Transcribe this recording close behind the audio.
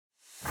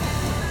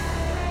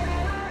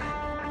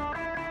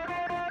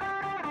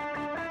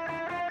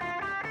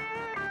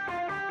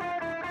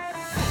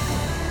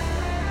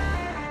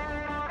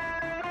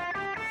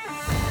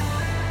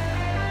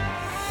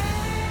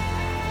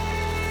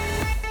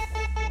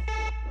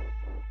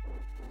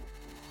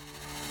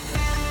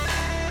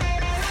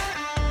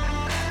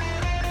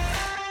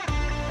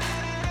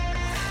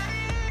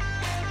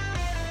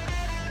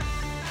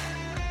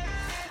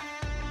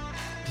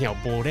The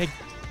old boiled egg.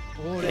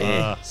 Boiled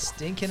egg,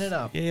 stinking it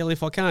up. Yeah, well,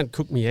 if I can't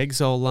cook my eggs,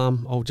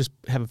 I'll just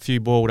have a few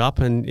boiled up,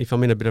 and if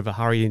I'm in a bit of a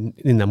hurry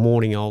in the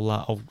morning,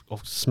 I'll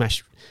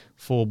smash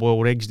 4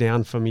 boiled eggs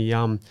down for me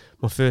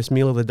my first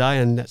meal of the day,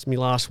 and that's my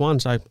last one.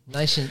 So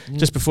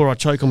just before I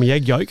choke on my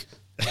egg yolk,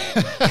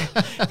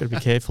 got to be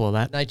careful of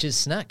that. Nature's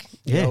snack.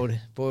 Yeah. The old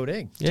boiled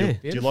egg. Yeah.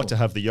 Do you like to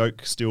have the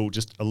yolk still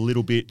just a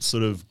little bit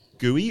sort of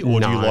gooey, or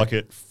do you like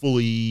it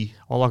fully?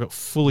 I like it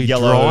fully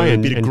yellow, dry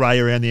and a bit of grey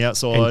around the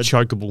outside, and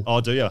chokeable.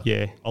 Oh, do you?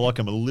 Yeah, I like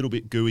them a little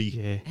bit gooey.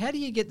 Yeah. How do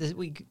you get this?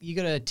 You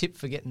got a tip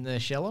for getting the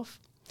shell off?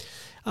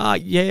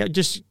 Yeah,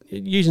 just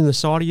using the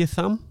side of your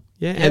thumb.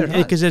 Yeah, Yeah, and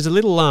because there's a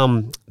little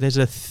there's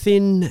a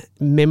thin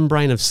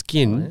membrane of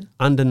skin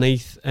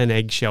underneath an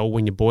eggshell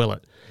when you boil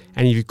it,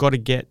 and you've got to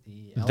get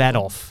that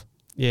off.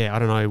 Yeah, I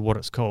don't know what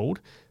it's called,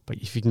 but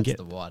if you can get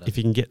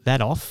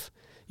that off,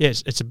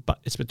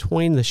 it's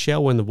between the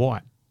shell and the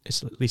white.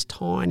 It's this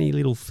tiny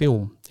little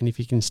film, and if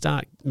you can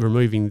start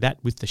removing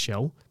that with the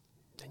shell,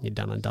 then you're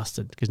done and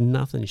dusted. Because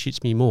nothing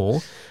shits me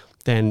more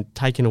than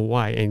taking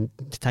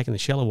the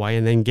shell away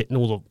and then getting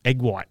all the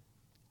egg white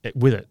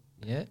with it.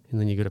 Yeah, and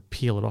then you got to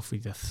peel it off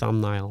with your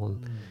thumbnail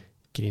and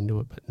get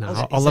into it. But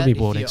no, I love me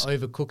boiled eggs. If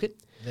you overcook it,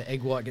 the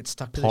egg white gets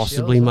stuck to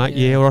Possibly, the shell. mate.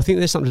 Yeah, or I think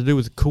there's something to do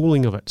with the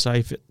cooling of it. So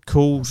if it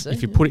cools,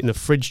 if you put it in the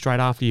fridge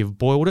straight after you've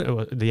boiled it,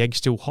 or the egg's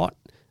still hot,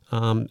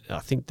 I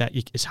think that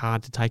it's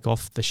hard to take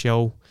off the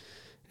shell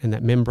and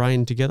that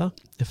membrane together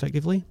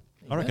effectively.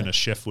 I reckon a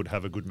chef would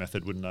have a good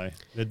method, wouldn't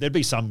they? There'd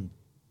be some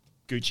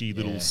Gucci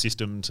little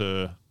system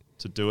to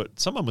do it.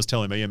 Someone was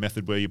telling me a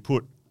method where you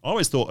put, I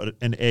always thought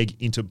an egg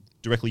into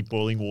directly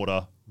boiling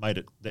water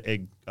made the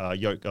egg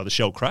yolk or the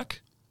shell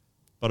crack.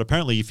 But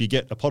apparently if you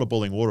get a pot of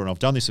boiling water, and I've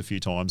done this a few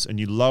times, and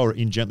you lower it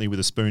in gently with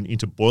a spoon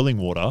into boiling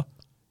water,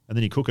 and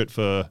then you cook it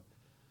for,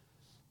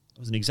 it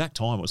was an exact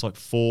time, it was like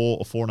 4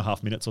 or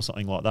 4.5 minutes or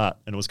something like that,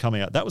 and it was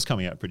coming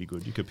out pretty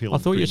good. You could peel it. I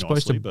thought you were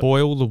supposed to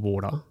boil the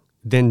water,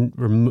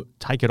 then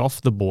take it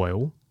off the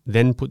boil,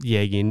 then put the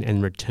egg in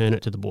and return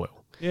it to the boil.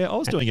 Yeah, I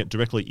was doing it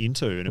directly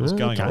into, and it was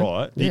going all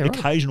right. The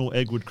occasional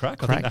egg would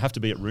crack. I think they have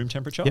to be at room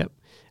temperature. Yep.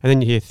 And then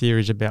you hear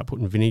theories about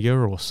putting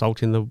vinegar or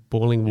salt in the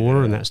boiling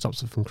water, and that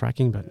stops it from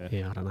cracking. But I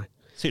don't know.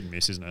 It's hit and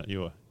miss, isn't it?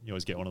 You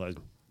always get one of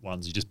those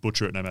ones. You just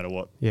butcher it no matter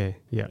what. Yeah.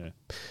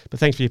 But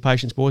thanks for your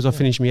patience, boys. I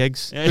finished my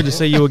eggs. Good to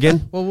see you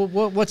again. Well,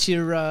 what's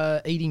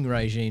your eating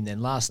regime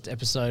then? Last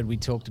episode we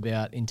talked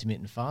about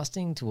intermittent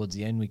fasting. Towards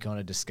the end, we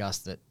kind of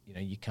discussed that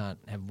you can't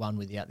have one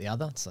without the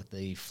other. It's like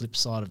the flip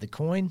side of the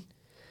coin.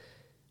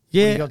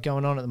 Yeah. What have you got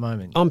going on at the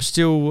moment? I'm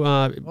still...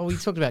 we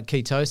talked about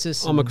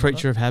ketosis. I'm a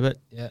creature of habit,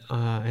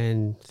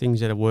 and things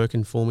that are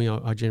working for me,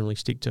 I generally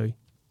stick to.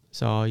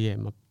 So,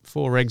 my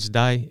 4 eggs a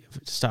day.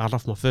 Start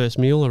off my first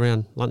meal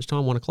around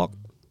lunchtime, 1 o'clock,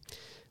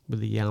 with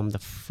the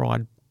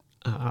fried,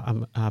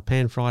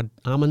 pan-fried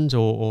almonds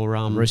or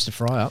rooster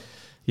fry up.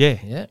 Yeah.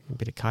 A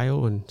bit of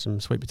kale and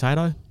some sweet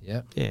potato.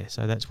 Yeah. Yeah,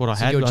 so that's what I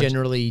had. You're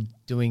generally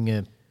doing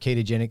a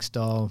ketogenic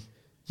style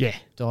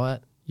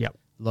diet? Yep.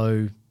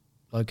 Low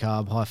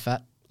carb, high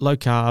fat? Low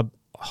carb,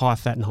 high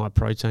fat and high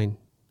protein.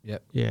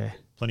 Yep. Yeah.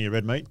 Plenty of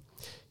red meat?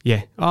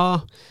 Yeah.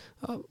 I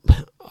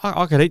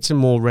could eat some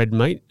more red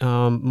meat.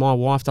 My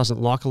wife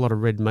doesn't like a lot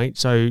of red meat,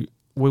 so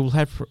we will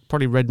have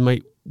probably red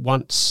meat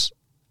once,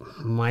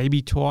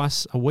 maybe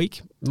twice a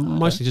week,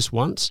 mostly just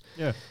once.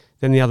 Yeah.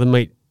 Then the other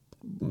meat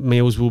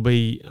meals will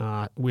be,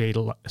 we eat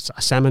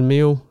a salmon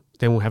meal,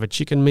 then we'll have a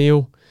chicken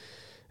meal,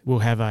 we'll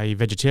have a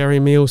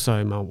vegetarian meal,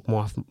 so my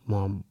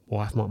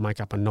wife might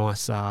make up a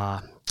nice...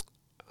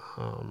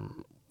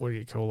 what do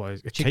you call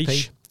those?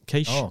 Quiche.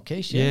 Oh,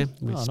 quiche, yeah.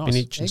 With nice.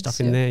 spinach and stuff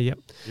in there, yep.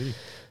 Beauty.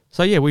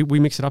 So, we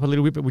mix it up a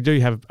little bit, but we do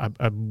have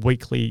a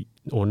weekly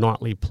or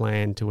nightly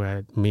plan to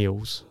our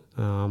meals.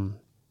 We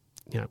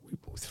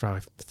throw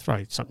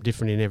something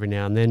different in every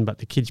now and then, but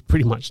the kids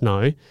pretty much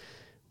know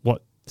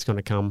what's going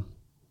to come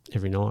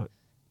every night.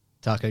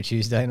 Taco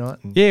Tuesday night?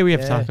 Yeah, we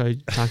have taco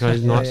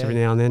nights every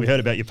now and then. We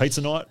heard about your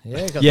pizza night.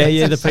 Yeah,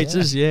 the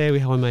pizzas. Yeah, we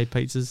homemade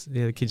pizzas.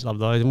 Yeah, the kids love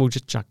those, and we'll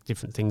just chuck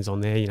different things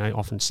on there.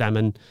 Often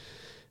salmon,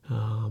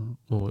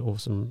 or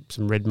some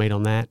red meat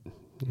on that.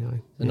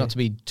 Not to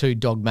be too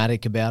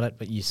dogmatic about it,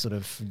 but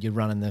you're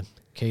running the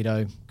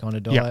keto kind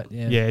of diet.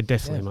 Yeah,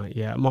 definitely, mate.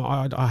 Yeah,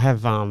 I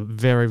have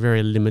very,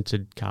 very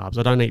limited carbs.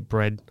 I don't eat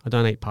bread. I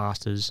don't eat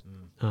pastas.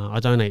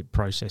 I don't eat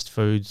processed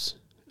foods.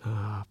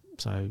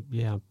 So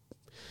yeah.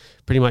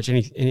 Pretty much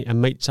a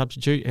meat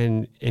substitute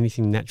and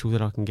anything natural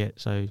that I can get.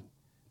 So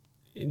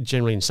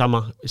generally in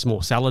summer it's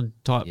more salad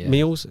type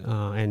meals,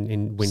 and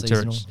in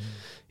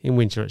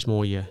winter it's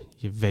more your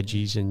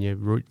veggies and your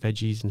root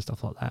veggies and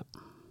stuff like that.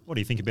 What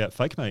do you think about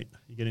fake meat?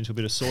 You get into a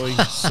bit of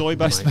soy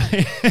based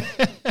meat,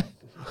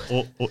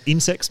 or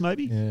insects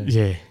maybe?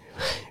 Yeah.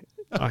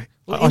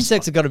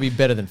 Insects have got to be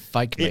better than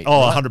fake meat.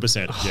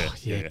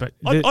 100%. Yeah. But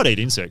I'd eat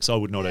insects. I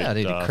would not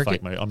eat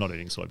fake meat. I'm not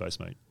eating soy based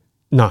meat.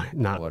 No,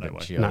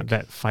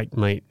 that fake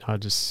meat.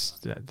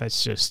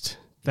 That's just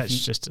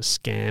a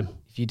scam.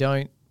 If you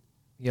don't,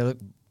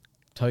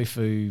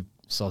 tofu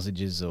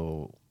sausages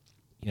or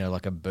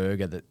like a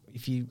burger that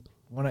if you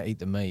want to eat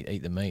the meat,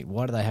 eat the meat.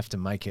 Why do they have to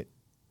make it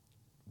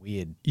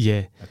weird?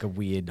 Yeah. Like a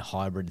weird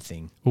hybrid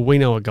thing. Well, we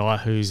know a guy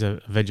who's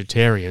a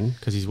vegetarian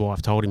because his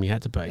wife told him he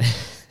had to be.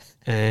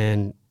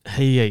 And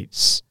he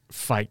eats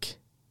fake,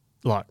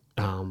 like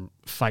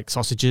fake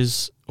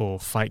sausages or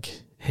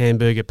fake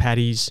hamburger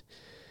patties.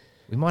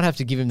 We might have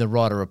to give him the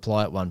right to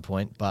reply at one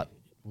point, but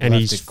we'll And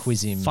have his to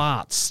quiz him.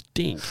 farts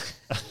stink.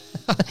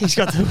 he's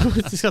got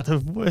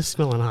the worst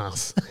smelling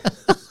ass.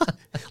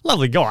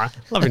 Lovely guy,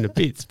 love him to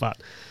bits,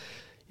 but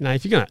you know,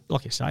 if you're gonna,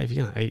 like you say, if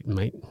you're gonna eat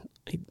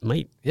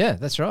meat. Yeah,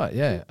 that's right.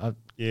 Yeah,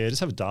 Yeah, just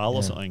have a dal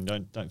or something.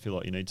 Don't feel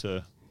like you need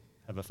to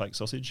have a fake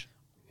sausage.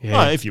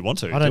 Yeah. Oh, if you want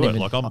to, I don't do even- it.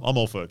 Like I'm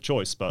all for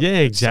choice, but Yeah,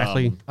 it's,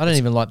 exactly. I don't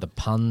even like the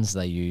puns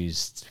they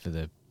used for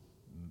the,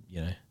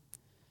 you know,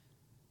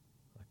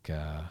 like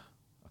I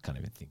can't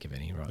even think of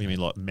any right. You mean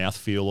like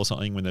mouthfeel or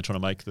something when they're trying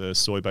to make the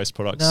soy-based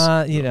products?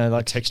 Nah, you know, the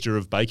like texture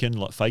of bacon,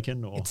 like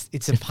fakin, or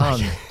it's a pun.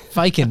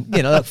 Fakin,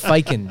 you know, like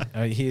fakin.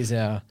 Here's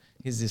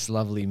this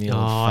lovely meal. Oh,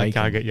 of I fakin.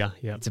 can't get you.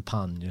 Yeah, It's a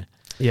pun. Yeah,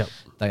 yep.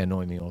 they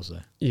annoy me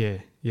also. Yeah.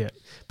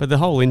 But the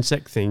whole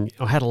insect thing,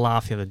 I had a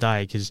laugh the other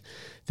day because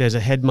there's a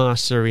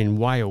headmaster in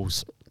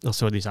Wales. I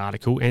saw this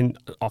article, and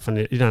often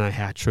you don't know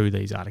how true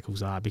these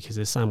articles are because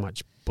there's so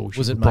much bullshit.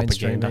 Was it and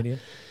mainstream propaganda.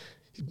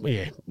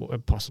 media? Yeah,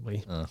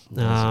 possibly. Oh,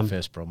 that's the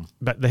first problem.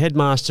 But the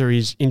headmaster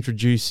is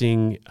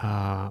introducing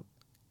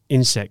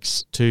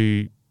insects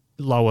to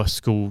lower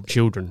school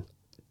children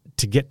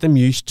to get them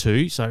used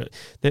to. So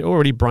they're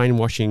already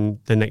brainwashing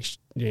the next,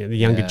 the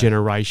younger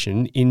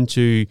generation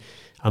into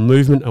a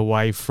movement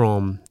away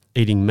from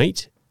eating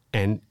meat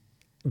and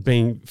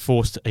being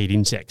forced to eat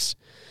insects.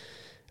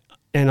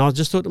 And I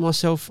just thought to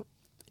myself,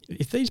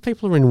 if these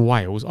people are in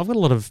Wales, I've got a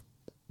lot of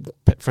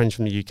friends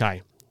from the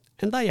UK,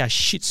 and they are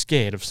shit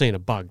scared of seeing a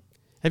bug.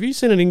 Have you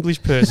seen an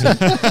English person?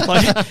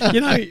 Like,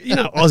 you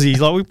know, Aussies,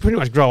 like we pretty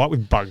much grow up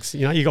with bugs.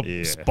 You know, you got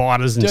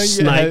spiders and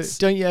snakes.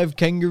 Don't you have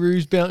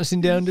kangaroos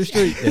bouncing down the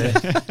street?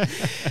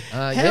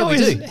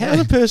 How's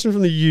a person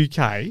from the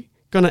UK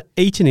going to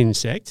eat an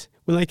insect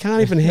when they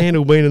can't even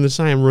handle being in the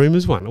same room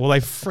as one? Or they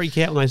freak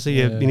out when they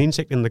see an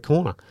insect in the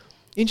corner.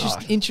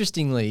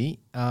 Interestingly,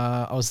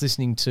 I was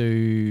listening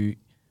to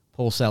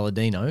Paul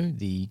Saladino,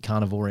 the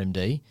carnivore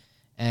MD,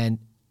 and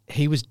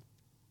his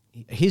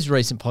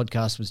recent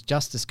podcast was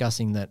just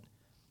discussing that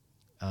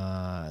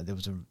there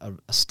was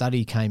a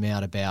study came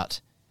out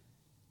about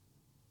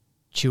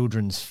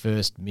children's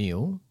first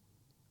meal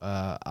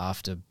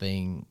after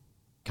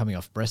coming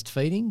off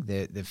breastfeeding.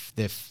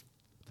 Their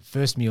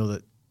first meal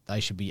that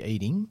they should be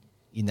eating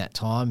in that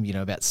time, you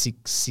know, about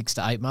six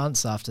to 8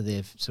 months after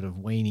they're sort of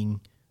weaning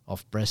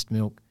off breast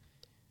milk,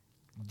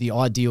 the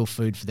ideal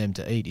food for them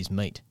to eat is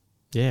meat.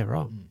 Yeah,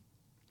 right.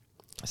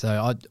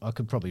 So I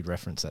could probably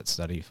reference that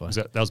study if I...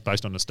 that was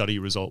based on a study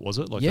result, was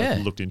it? Like Yeah.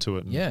 they looked into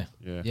it. And Yeah.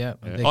 I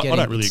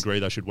don't really agree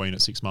they should wean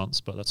at 6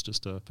 months, but that's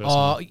just a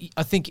personal...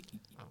 I think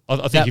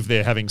if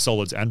they're having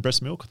solids and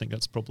breast milk, I think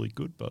that's probably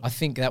good. But I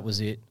think that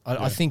was it.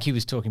 I think he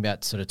was talking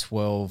about sort of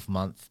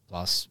 12-month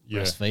plus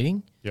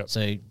breastfeeding. Yep.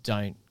 So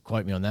don't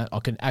quote me on that.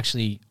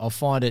 I'll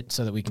find it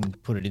so that we can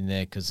put it in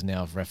there because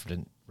now I've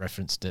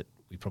referenced it.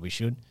 We probably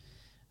should.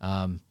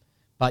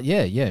 But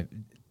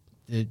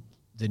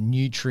the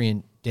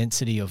nutrient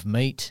density of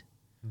meat.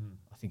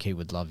 I think he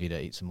would love you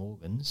to eat some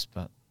organs,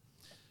 but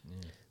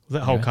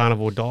That whole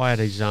carnivore diet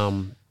is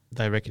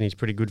they reckon is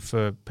pretty good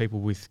for people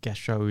with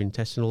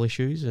gastrointestinal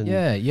issues. And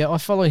I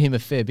follow him a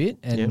fair bit,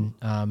 and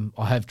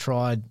I have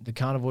tried the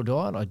carnivore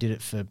diet. I did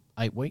it for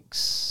 8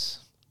 weeks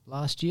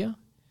last year.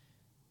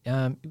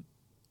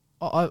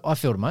 I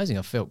felt amazing.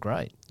 I felt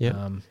great.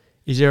 Yeah.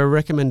 Is there a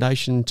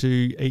recommendation to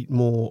eat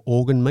more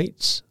organ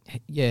meats?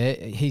 Yeah,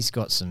 he's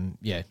got some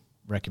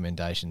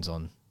recommendations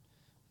on.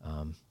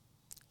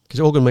 Because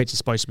organ meats are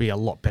supposed to be a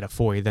lot better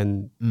for you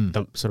than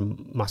the sort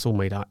of muscle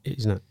meat,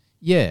 isn't it?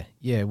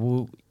 Yeah.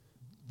 Well,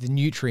 the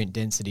nutrient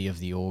density of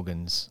the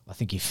organs. I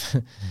think if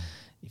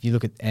you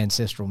look at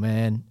ancestral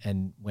man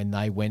and when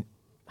they went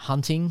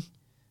hunting,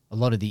 a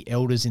lot of the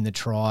elders in the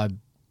tribe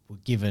were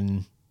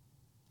given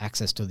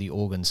access to the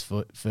organs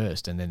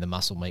first, and then the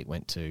muscle meat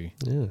went to.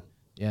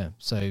 Yeah.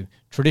 So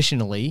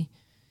traditionally,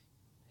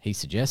 he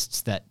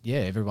suggests that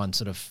everyone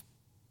sort of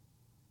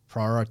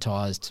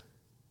prioritized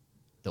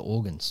the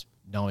organs,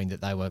 knowing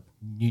that they were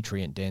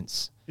nutrient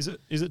dense. Is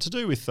it to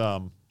do with I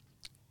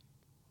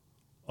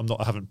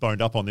haven't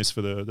boned up on this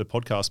for the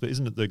podcast, but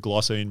isn't it the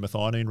glycine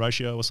methionine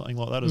ratio or something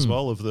like that as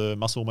well of the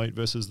muscle meat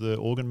versus the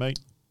organ meat?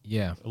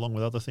 Yeah. Along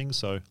with other things.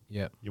 So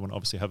you want to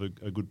obviously have a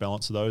good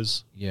balance of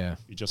those. Yeah. If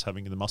you're just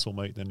having the muscle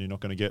meat, then you're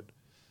not going to get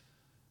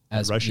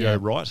As ratio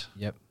right.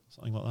 Yep.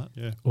 Something like that.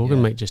 Yeah.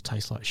 Organ meat just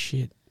tastes like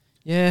shit.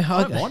 Yeah.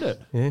 I don't mind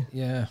it. Yeah.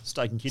 Yeah.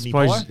 Steak and kidney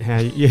Suppose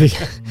pie.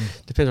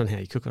 Depends on how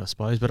you cook it, I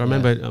suppose. But I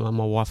remember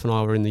my wife and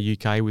I were in the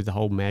UK with the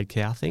whole mad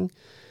cow thing,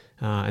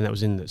 and that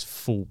was in its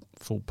full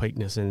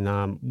peakness. And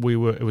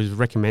it was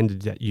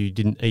recommended that you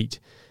didn't eat,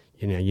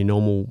 your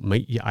normal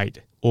meat. You ate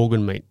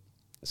organ meat.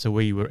 So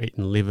we were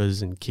eating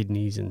livers and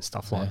kidneys and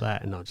stuff like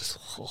that. And I just,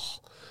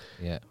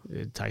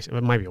 it tasted.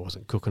 But maybe I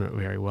wasn't cooking it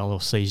very well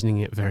or seasoning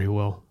it very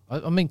well.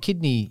 I mean,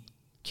 kidney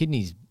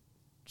kidneys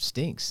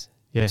stinks.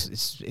 Yeah.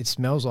 It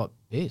smells like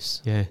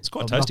piss. Yeah. It's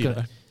quite I'm not tasty,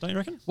 gonna- don't you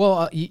reckon?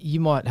 Well, you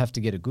might have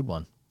to get a good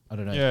one. I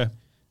don't know. Yeah.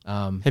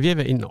 Have you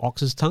ever eaten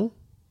ox's tongue?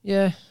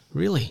 Yeah.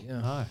 Really?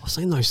 Yeah. No. I've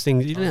seen those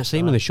things. You don't see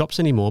them in the shops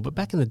anymore, but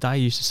back in the day,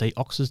 you used to see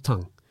ox's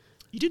tongue.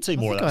 You did see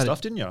more of think that I-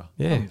 stuff, didn't you?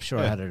 Yeah. I'm sure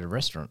I Yeah. had it at a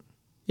restaurant.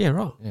 Yeah,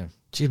 right. Yeah.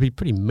 It'd be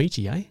pretty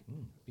meaty, eh?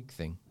 Big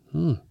thing.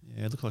 Mm.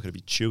 Yeah, it looked like it'd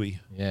be chewy.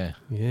 Yeah.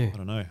 Yeah. I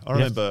don't know. I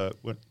remember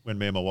when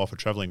me and my wife were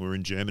travelling, we were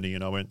in Germany,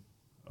 and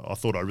I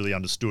thought I really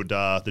understood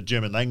the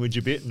German language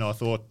a bit, and I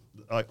thought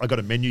I got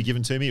a menu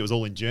given to me. It was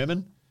all in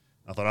German.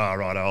 I thought,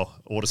 right, I'll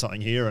order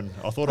something here, and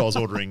I thought I was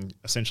ordering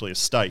essentially a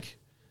steak,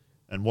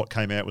 and what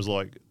came out was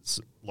like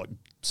sort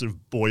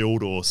of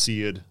boiled or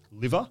seared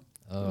liver,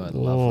 Oh,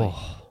 lovely.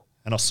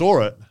 and I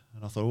saw it,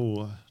 and I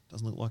thought,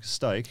 doesn't look like a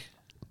steak.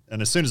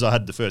 And as soon as I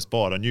had the first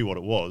bite, I knew what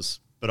it was,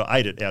 but I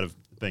ate it out of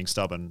being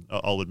stubborn.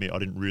 I'll admit I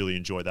didn't really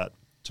enjoy that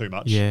too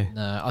much. Yeah.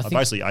 No, I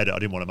basically ate it. I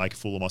didn't want to make a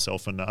fool of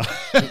myself and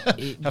have to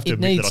it admit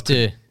needs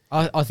that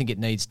I to. I think it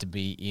needs to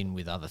be in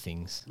with other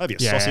things. maybe a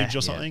Yeah. sausage or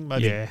Yeah. something.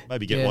 Yeah.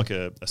 Maybe get Yeah. like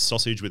a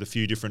sausage with a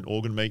few different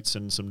organ meats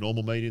and some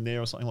normal meat in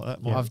there or something like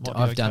that. Might be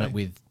I've done okay. it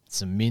with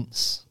some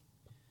mince.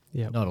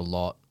 Yeah. Not a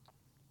lot.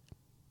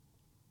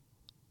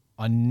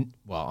 I'm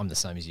the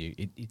same as you.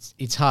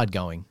 It's hard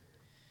going.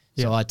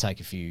 So Yeah. I take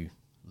a few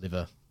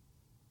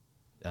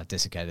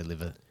desiccated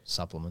liver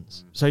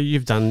supplements. So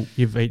you've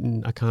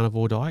eaten a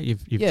carnivore diet.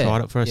 You've Yeah,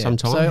 tried it for yeah. some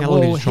time. So, How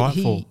long did you well, try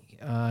it for?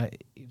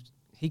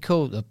 He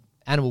called it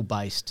animal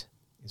based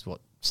is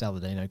what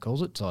Saladino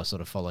calls it. So I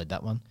sort of followed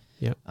that one.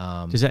 Yeah.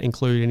 Um, Does that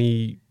include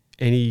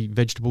any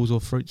vegetables or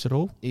fruits at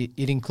all?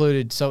 it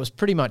included, so it was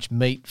pretty much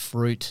meat,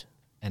 fruit,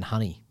 and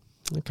honey.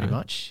 Okay. Pretty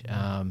much.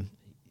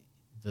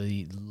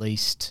 The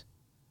least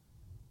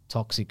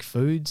toxic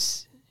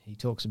foods he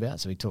talks about.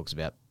 So he talks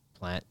about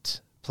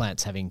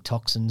plants having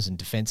toxins and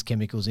defense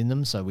chemicals in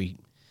them. So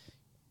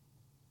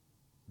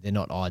they're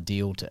not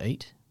ideal to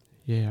eat.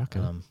 Yeah. Okay.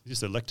 Is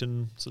this a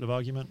lectin sort of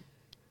argument?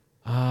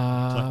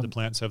 The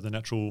plants have the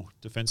natural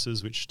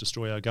defences which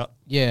destroy our gut.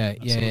 Yeah,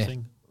 That yeah. sort of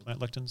thing. Plant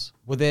lectins.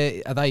 Well,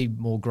 are they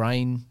more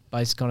grain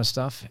based kind of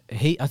stuff?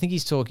 I think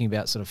he's talking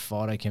about sort of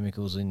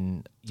phytochemicals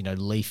in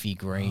leafy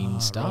green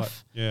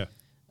stuff. Right.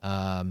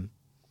 Yeah.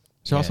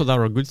 So I thought they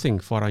were a good thing,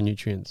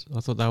 phytonutrients. I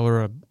thought they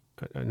were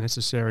a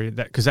necessary,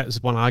 because that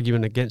was one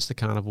argument against the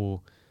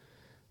carnivore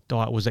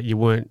diet, was that you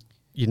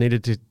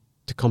needed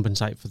to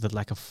compensate for the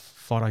lack of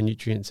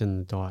phytonutrients in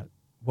the diet.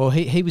 Well,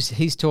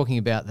 he's talking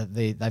about that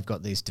they've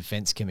got these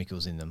defense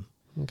chemicals in them.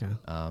 Okay.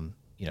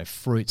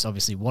 Fruits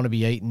obviously want to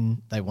be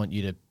eaten. They want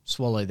you to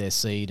swallow their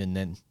seed and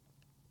then.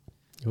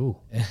 Ooh.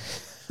 and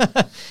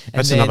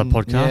That's another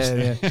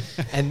podcast. Yeah.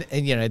 and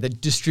they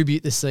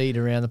distribute the seed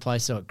around the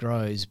place so it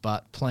grows,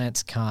 but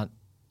plants can't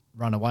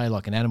run away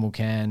like an animal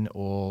can,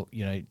 or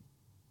they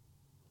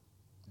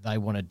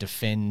want to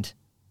defend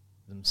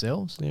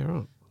themselves. Yeah,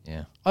 right.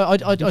 Yeah,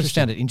 I just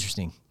found it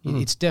interesting.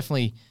 It's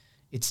definitely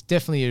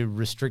a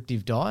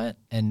restrictive diet,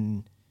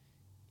 and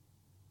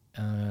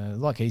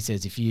like he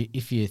says,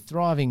 if you're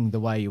thriving the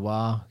way you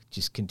are,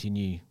 just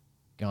continue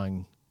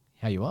going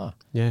how you are.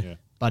 Yeah. Yeah.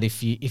 But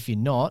if you're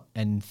not,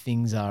 and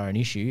things are an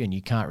issue, and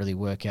you can't really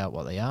work out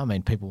what they are, I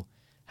mean, people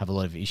have a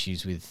lot of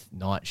issues with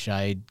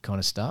nightshade kind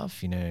of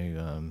stuff.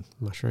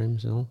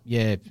 Mushrooms and all.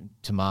 Yeah,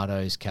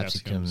 tomatoes,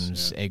 capsicums,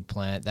 Capsicums, yeah.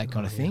 eggplant, that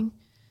kind of thing.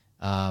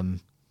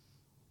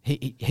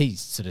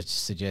 He's sort of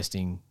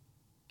suggesting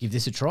give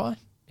this a try.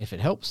 If it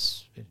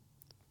helps,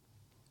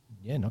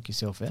 knock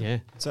yourself out. Yeah.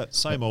 It's that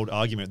same old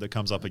argument that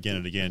comes up again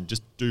and again.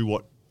 Just do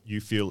what you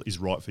feel is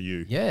right for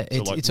you. Yeah,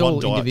 So it's one all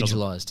diet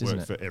individualised, doesn't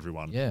isn't work it? for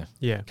everyone. Yeah.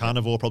 Yeah.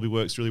 Carnivore probably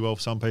works really well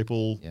for some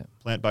people. Yeah.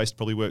 Plant-based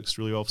probably works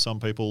really well for some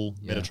people.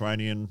 Yeah.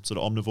 Mediterranean, sort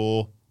of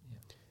omnivore.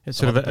 It's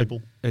Some sort of other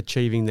people.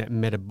 achieving that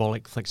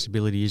metabolic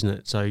flexibility, isn't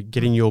it? So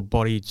getting your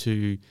body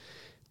to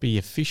be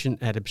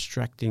efficient at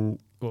abstracting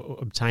or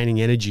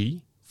obtaining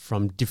energy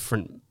from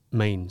different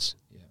means.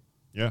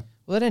 Yeah.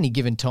 Well, at any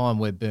given time,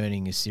 we're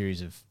burning a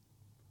series of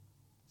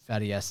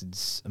fatty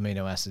acids,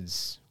 amino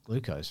acids,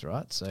 glucose,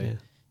 right? So Yeah.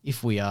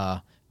 if we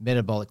are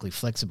metabolically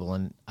flexible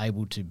and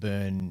able to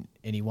burn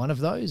any one of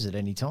those at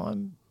any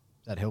time,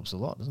 that helps a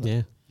lot, doesn't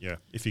it? Yeah. Yeah.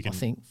 If you can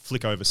think-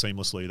 flick over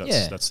seamlessly,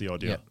 that's the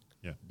idea.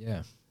 Yeah.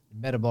 Yeah.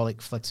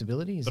 Metabolic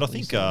flexibility is But I what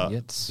you think say?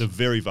 It's- the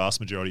very vast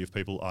majority of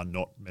people are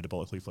not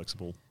metabolically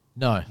flexible.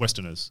 no.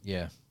 Westerners.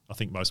 Yeah. I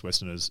think most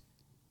Westerners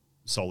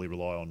solely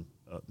rely on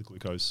the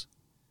glucose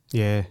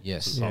Yeah.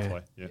 Yes. Yeah.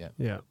 pathway. Yeah. Yeah.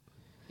 Yeah.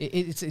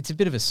 It's a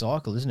bit of a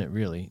cycle, isn't it?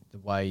 Really, the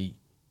way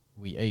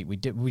we eat.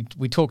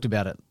 We talked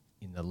about it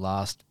in the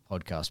last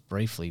podcast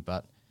briefly,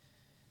 but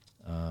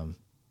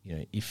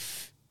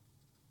if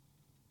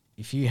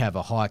you have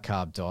a high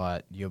carb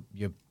diet, your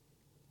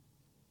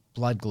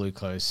blood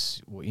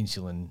glucose or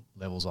insulin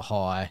levels are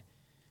high,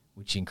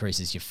 which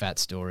increases your fat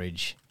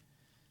storage.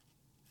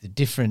 The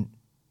different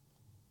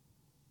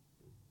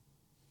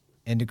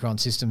endocrine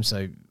systems,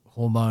 so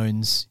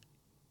hormones,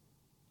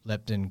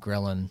 leptin,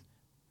 ghrelin,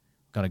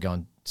 kind of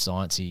going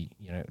sciencey,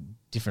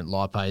 different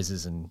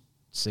lipases and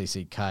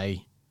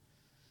CCK.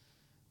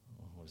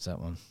 What What's that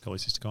one?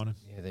 Cholecystokinin.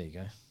 Yeah, there you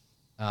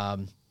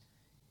go.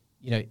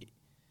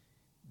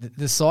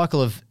 The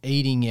cycle of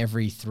eating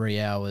every 3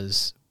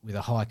 hours with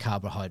a high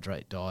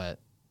carbohydrate diet,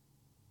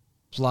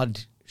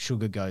 blood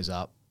sugar goes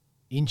up,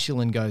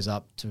 insulin goes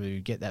up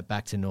to get that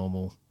back to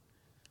normal.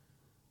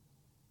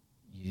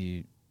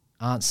 You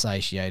aren't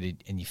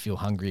satiated and you feel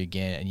hungry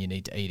again and you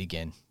need to eat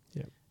again.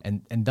 Yep.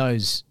 And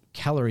those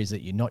calories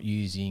that you're not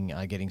using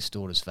are getting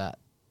stored as fat.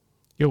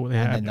 Yeah,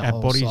 well,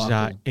 our bodies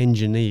are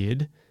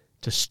engineered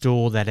to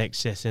store that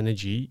excess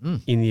energy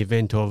in the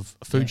event of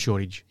a food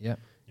shortage. Yeah.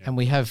 And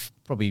we have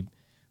probably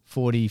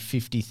 40,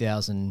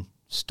 50,000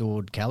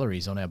 stored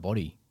calories on our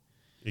body.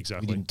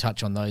 Exactly. We didn't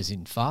touch on those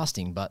in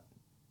fasting, but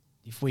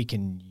if we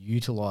can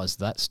utilize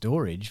that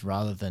storage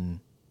rather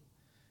than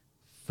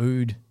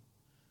food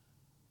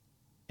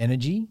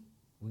energy,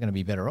 we're going to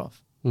be better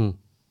off.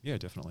 Yeah,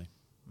 definitely.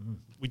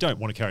 We don't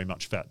want to carry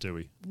much fat, do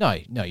we? No,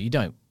 you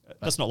don't.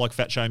 That's not like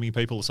fat shaming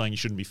people are saying you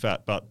shouldn't be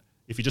fat, but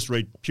if you just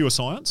read pure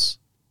science,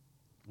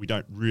 we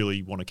don't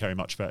really want to carry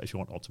much fat if you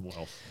want optimal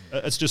health.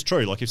 It's just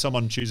true. Like if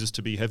someone chooses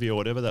to be heavy or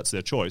whatever, that's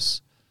their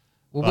choice.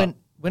 Well,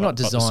 we're not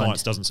designed. But the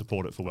science doesn't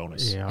support it for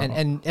wellness. Yeah,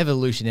 and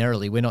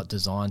evolutionarily, we're not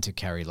designed to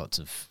carry lots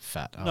of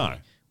fat. No.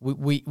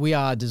 We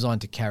are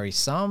designed to carry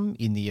some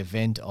in the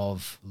event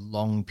of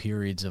long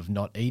periods of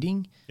not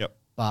eating. Yep.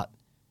 But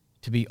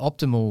to be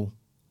optimal,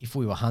 if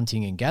we were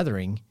hunting and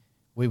gathering,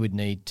 we would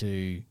need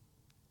to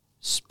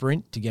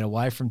sprint to get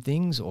away from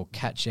things or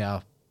catch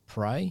our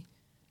prey.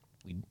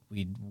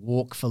 We'd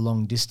walk for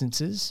long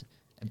distances.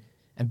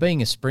 And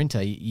being a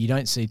sprinter, you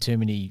don't see too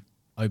many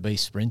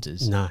obese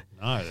sprinters. No.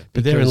 No.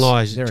 But therein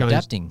lies, they're Jones,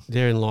 adapting.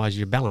 Therein lies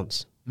your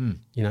balance.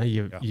 You know,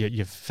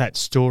 your fat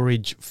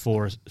storage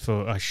for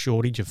a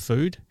shortage of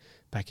food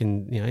back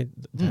in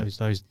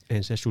those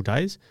ancestral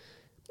days,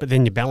 but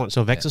then your balance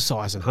of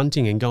exercise and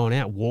hunting and going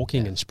out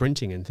walking and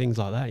sprinting and things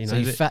like that. You So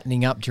know, you're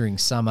fattening up during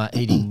summer,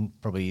 eating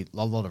probably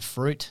a lot of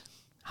fruit,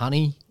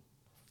 honey.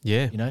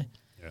 Yeah.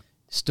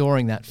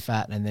 Storing that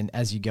fat, and then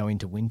as you go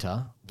into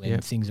winter, when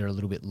Yep. things are a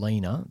little bit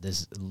leaner,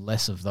 there's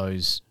less of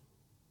those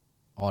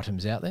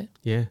items out there.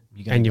 Yeah,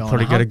 You're gonna and you've go on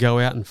probably a got to hunt. go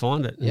out and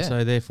find it, and Yeah.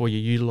 so therefore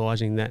you're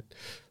utilising that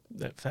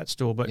fat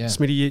store. But Yeah.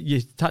 Smitty,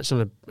 you touched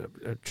on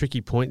a tricky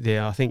point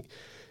there. I think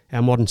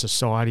our modern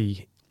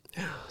society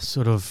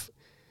sort of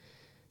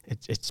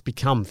it's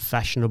become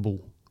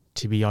fashionable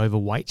to be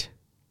overweight,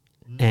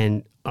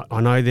 and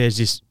I know there's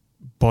this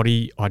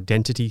body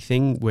identity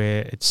thing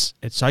where it's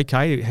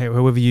okay,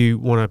 however you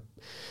want to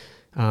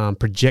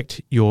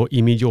project your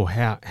image or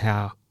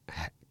how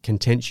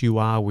content you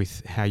are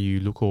with how you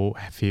look or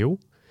feel,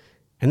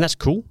 and that's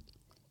cool,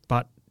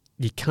 but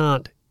you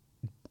can't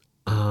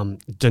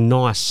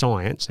deny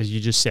science, as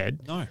you just said,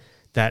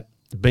 that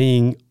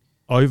being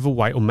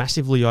overweight or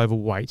massively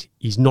overweight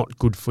is not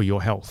good for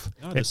your health.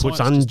 No, it puts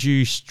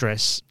undue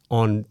stress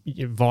on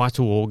your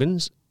vital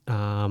organs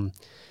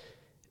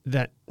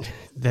that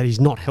is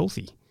not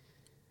healthy.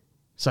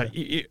 So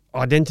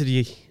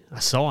identity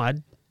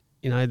aside,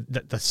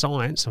 that the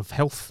science of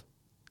health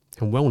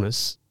and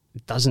wellness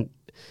doesn't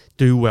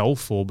do well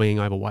for being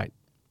overweight.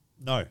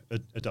 No,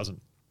 it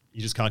doesn't.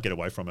 You just can't get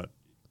away from it.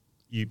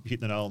 You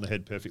hit the nail on the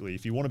head perfectly.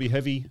 If you want to be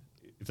heavy,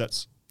 if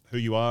that's who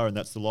you are and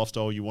that's the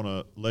lifestyle you want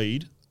to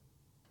lead,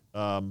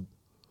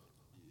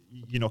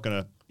 you're not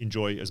going to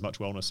enjoy as much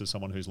wellness as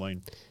someone who's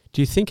lean.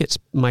 Do you think it's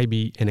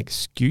maybe an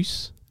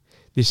excuse,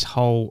 this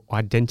whole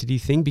identity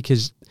thing?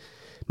 Because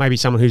maybe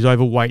someone who's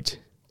overweight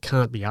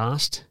can't be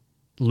asked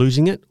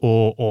losing it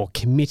or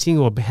committing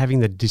or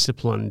having the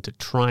discipline to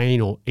train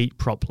or eat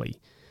properly.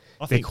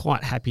 They're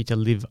quite happy to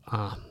live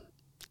a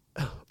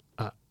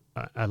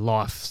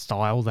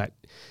lifestyle that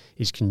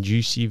is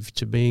conducive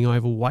to being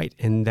overweight,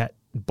 and that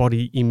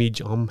body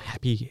image, I'm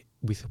happy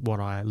with what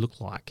I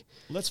look like.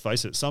 Let's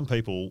face it, some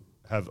people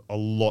have a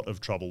lot of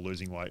trouble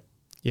losing weight.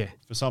 Yeah.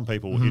 For some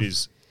people, it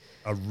is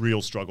a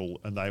real struggle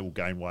and they will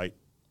gain weight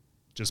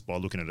just by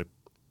looking at a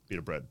bit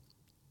of bread.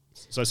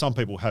 So some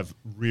people have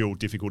real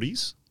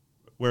difficulties,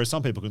 whereas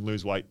some people can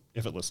lose weight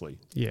effortlessly.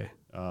 Yeah.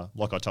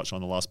 Like I touched on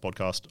in the last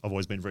podcast, I've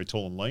always been very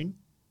tall and lean,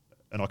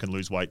 and I can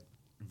lose weight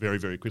very,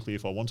 very quickly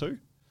if I want to.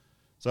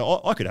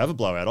 So I could have a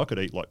blowout. I could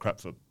eat like crap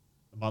for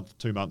a month,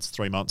 2 months,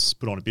 3 months,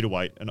 put on a bit of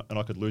weight, and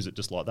I could lose it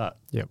just like that.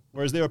 Yep.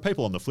 Whereas there are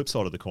people on the flip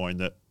side of the coin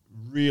that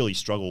really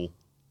struggle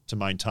to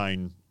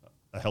maintain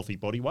a healthy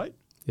body weight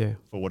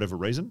for whatever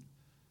reason.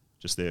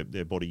 Just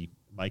their body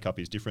makeup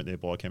is different. Their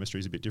biochemistry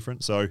is a bit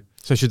different. So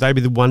should they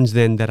be the ones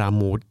then that are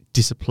more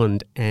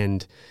disciplined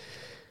and,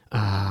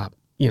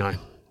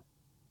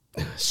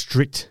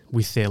 strict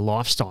with their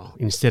lifestyle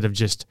instead of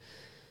just,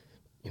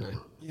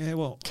 yeah,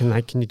 well,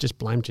 can you just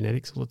blame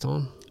genetics all the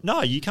time?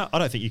 No, you can't. I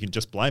don't think you can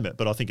just blame it,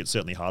 but I think it's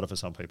certainly harder for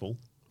some people.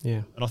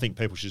 Yeah. And I think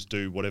people should just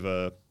do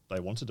whatever they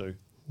want to do.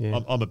 Yeah.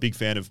 I'm a big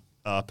fan of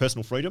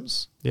personal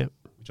freedoms. Yeah.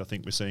 Which I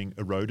think we're seeing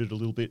eroded a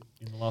little bit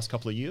in the last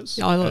couple of years.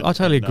 Yeah, I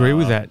totally agree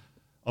with that.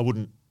 I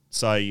wouldn't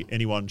say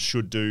anyone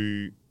should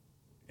do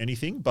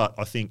anything, but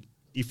I think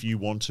if you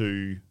want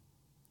to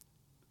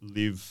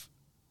live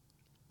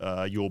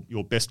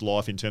your best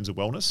life in terms of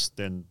wellness,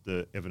 then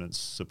the evidence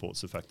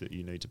supports the fact that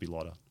you need to be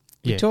lighter.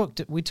 Yeah.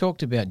 We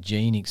talked about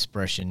gene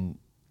expression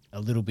a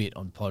little bit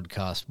on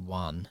podcast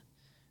 1,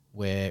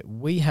 where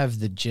we have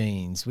the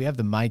genes, we have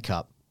the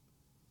makeup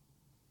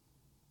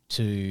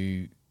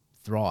to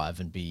thrive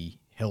and be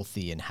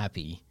healthy and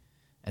happy,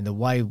 and the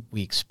way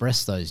we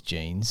express those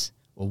genes,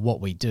 or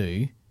what we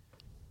do,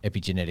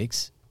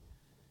 epigenetics,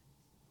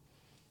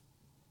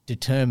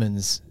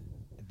 determines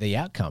the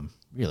outcome,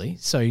 really.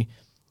 So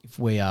if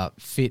we are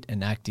fit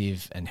and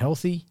active and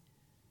healthy,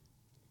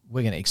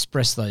 we're going to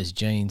express those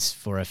genes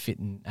for a fit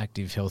and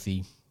active,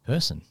 healthy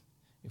person.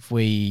 If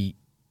we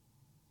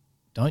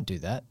don't do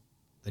that,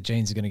 the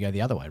genes are going to go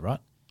the other way, right?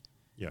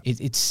 Yeah.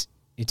 It's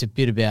a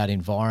bit about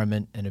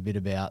environment and a bit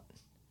about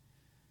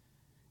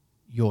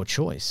your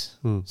choice.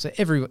 So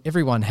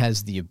everyone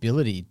has the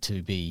ability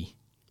to be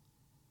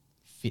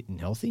fit and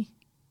healthy,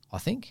 I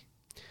think.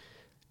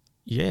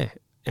 Yeah.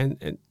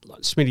 And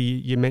like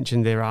Smitty, you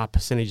mentioned there are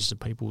percentages of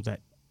people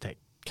that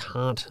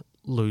can't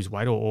lose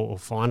weight or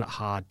find it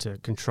hard to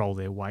control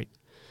their weight.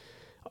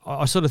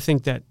 I sort of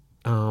think that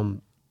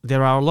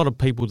there are a lot of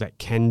people that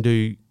can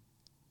do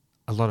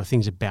a lot of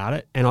things about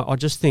it. And I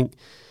just think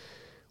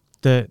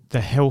the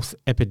health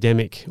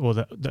epidemic, or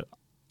the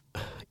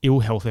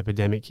ill health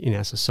epidemic in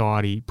our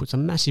society, puts a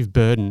massive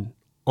burden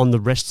on the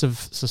rest of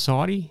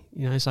society.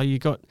 So you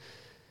got,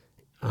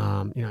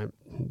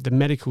 the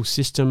medical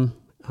system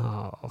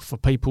for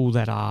people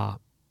that are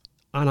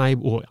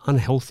unable or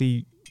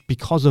unhealthy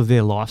because of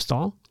their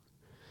lifestyle.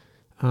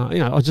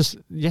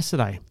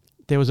 Yesterday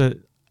there was a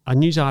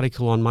news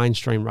article on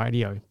mainstream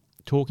radio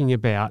talking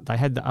about, they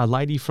had a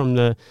lady from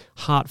the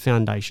Heart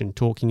Foundation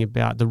talking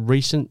about the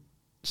recent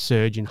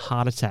surge in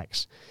heart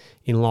attacks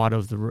in light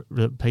of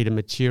the Peter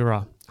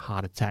Matura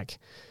heart attack,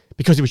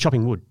 because he was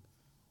chopping wood.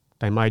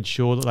 They made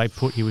sure that they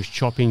put he was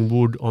chopping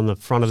wood on the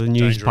front of the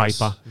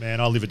newspaper.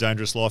 Man, I live a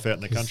dangerous life out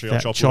in the country. I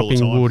chop wood all the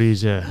chopping time. wood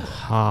is a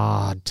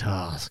hard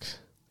task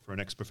For an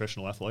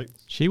ex-professional athlete.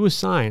 She was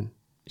saying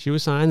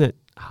that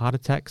heart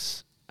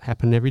attacks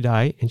happen every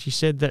day, and she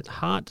said that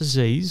heart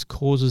disease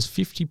causes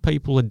 50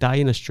 people a day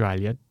in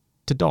Australia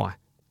to die.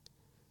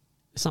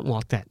 Something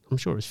like that. I'm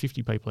sure it's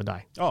 50 people a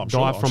day. Oh, I'm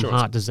die sure. from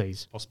heart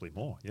disease. Possibly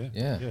more, yeah.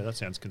 Yeah. Yeah, that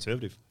sounds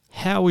conservative.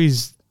 How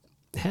is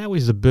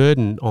the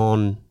burden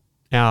on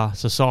our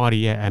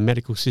society, our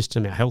medical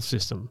system, our health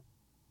system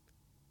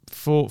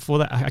for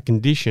that a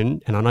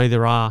condition? And I know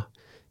there are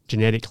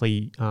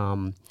genetically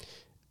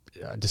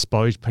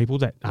disposed people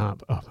that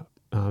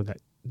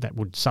that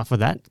would suffer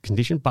that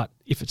condition, but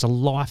if it's a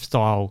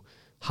lifestyle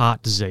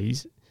heart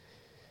disease,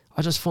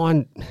 I just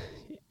find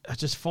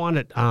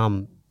it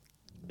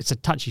it's a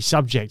touchy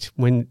subject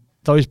when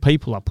those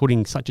people are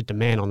putting such a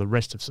demand on the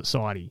rest of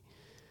society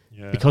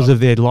because of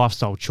their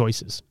lifestyle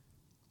choices.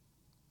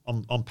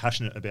 I'm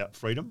passionate about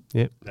freedom,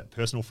 Yep. about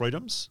personal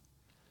freedoms.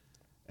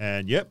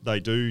 And yep,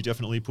 they do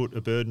definitely put a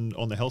burden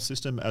on the health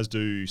system, as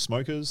do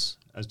smokers,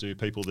 as do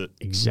people that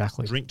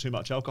Exactly. drink too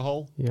much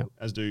alcohol, Yep.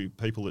 as do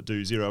people that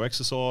do zero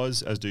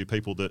exercise, as do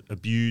people that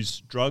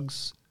abuse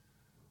drugs.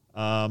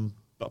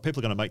 But people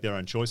are going to make their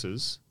own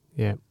choices.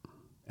 Yeah.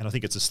 And I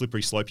think it's a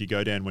slippery slope you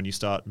go down when you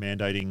start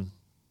mandating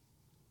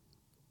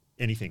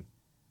anything.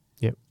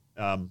 Yep.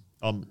 I'm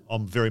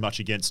very much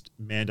against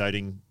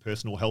mandating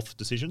personal health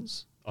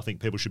decisions. I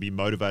think people should be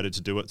motivated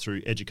to do it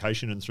through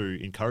education and through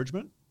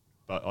encouragement.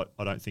 But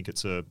I don't think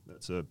I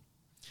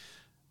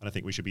don't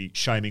think we should be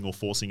shaming or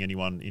forcing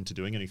anyone into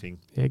doing anything.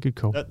 Yeah, good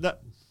call.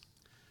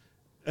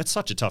 That's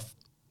such a tough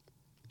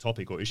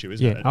topic or issue,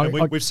 isn't it?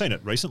 And we've seen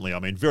it recently. I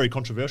mean, very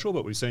controversial,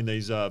 but we've seen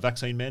these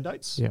vaccine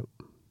mandates. Yep.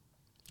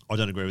 I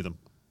don't agree with them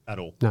at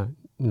all. No,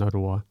 nor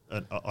do I.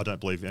 And I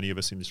don't believe any of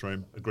us in this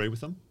room agree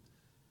with them.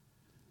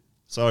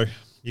 So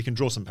you can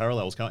draw some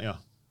parallels, can't you?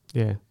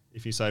 Yeah.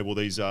 If you say, well,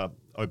 these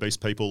obese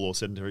people or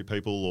sedentary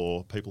people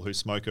or people who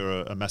smoke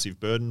are a massive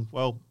burden,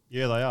 well,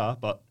 yeah, they are,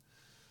 but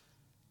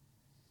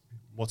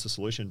what's the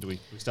solution? Do we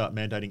start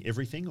mandating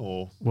everything,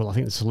 or? Well, I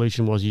think the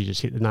solution was, you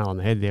just hit the nail on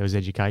the head there, was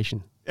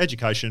education.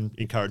 Education,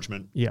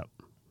 encouragement. Yeah.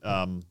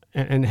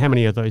 And how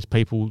many of those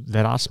people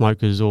that are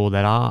smokers or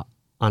that are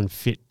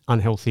unfit,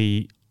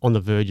 unhealthy, on the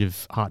verge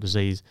of heart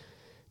disease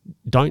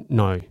don't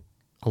know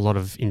a lot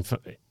of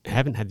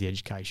haven't had the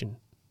education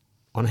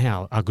on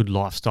how a good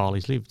lifestyle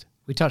is lived.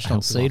 We touched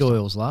on seed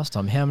oils last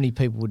time. How many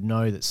people would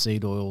know that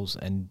seed oils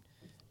and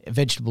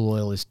vegetable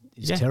oil is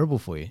terrible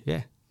for you?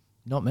 Yeah.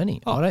 Not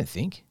many, I don't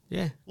think.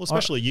 Yeah. Well,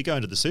 especially you go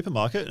into the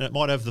supermarket and it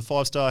might have the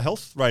 5-star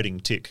health rating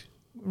tick.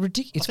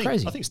 Ridiculous. It's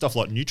crazy. I think stuff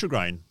like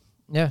Nutrigrain.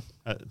 Yeah.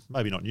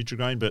 Maybe not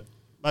Nutrigrain, but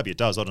maybe it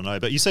does. I don't know.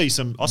 But I see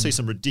some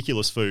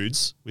ridiculous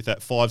foods with that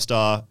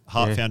 5-star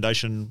Heart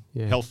Foundation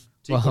health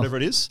tick, whatever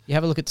it is. You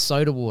have a look at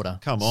soda water.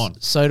 Come on.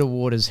 Soda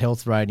water's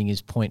health rating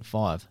is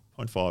 0.5.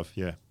 0.5,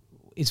 yeah.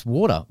 It's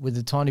water with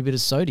a tiny bit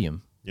of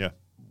sodium. Yeah.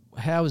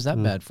 How is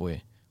that bad for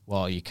you?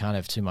 Well, you can't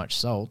have too much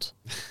salt.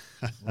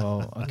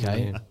 Well,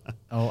 okay.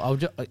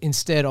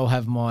 Instead, I'll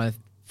have my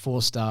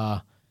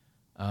 4-star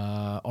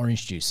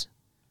orange juice.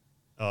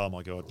 Oh,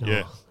 my God.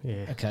 Yeah.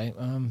 Yeah. Okay.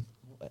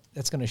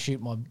 that's going to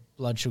shoot my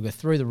blood sugar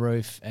through the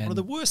roof. And one of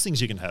the worst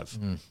things you can have.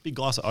 Big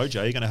glass of OJ,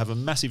 you're going to have a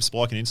massive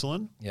spike in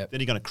insulin. Yep. Then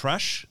you're going to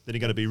crash. Then you're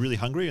going to be really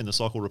hungry, and the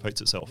cycle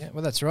repeats itself. yeah,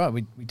 well, that's right.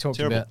 We talked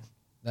Terrible. about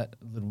that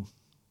a little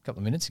couple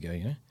of minutes ago.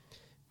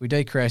 We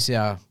decrease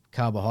our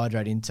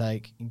carbohydrate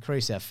intake,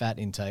 increase our fat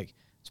intake.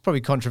 It's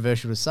probably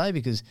controversial to say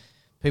because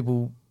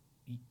people.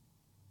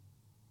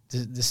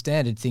 The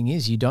standard thing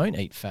is you don't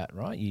eat fat,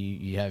 right?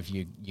 You have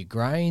your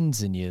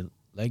grains and your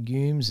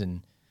legumes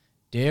and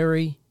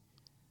dairy.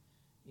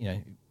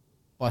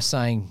 By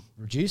saying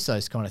reduce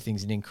those kind of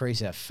things and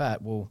increase our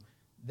fat, well,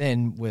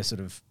 then we're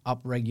sort of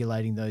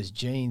upregulating those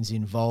genes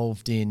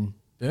involved in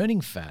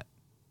burning fat,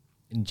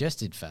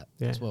 ingested fat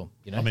as well.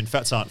 I mean,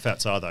 fats aren't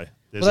fats, are they?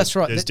 That's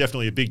right. There's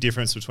definitely a big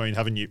difference between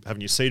having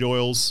your seed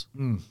oils,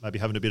 maybe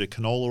having a bit of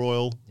canola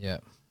oil,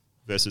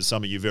 versus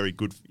some of your very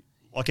good,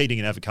 like eating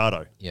an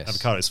avocado. Yes.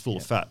 Avocado is full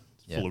of fat,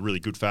 Yeah. full of really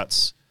good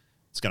fats.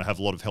 It's going to have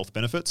a lot of health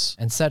benefits.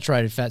 And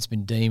saturated fat's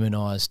been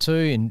demonized too,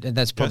 and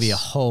that's probably a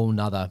whole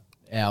nother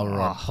hour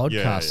on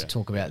podcast to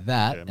talk about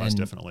that. Yeah, most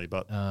definitely.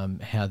 But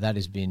how that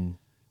has been.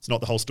 It's not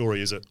the whole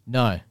story, is it?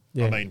 No.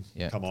 Yeah. I mean,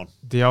 come on.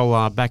 The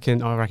old back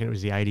in, I reckon it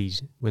was the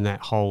 80s when that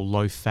whole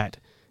low fat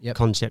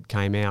concept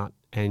came out,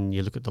 and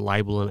you look at the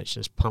label and it's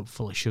just pumped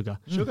full of sugar.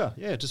 Sugar,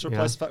 just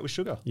replace fat with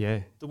sugar. Yeah,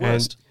 The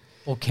worst.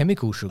 Or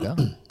chemical sugar.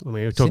 I mean,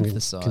 we're talking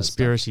Synthesized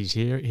conspiracies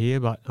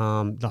here, but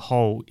the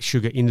whole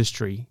sugar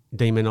industry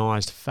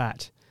demonized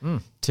fat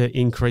to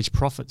increase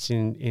profits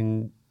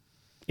in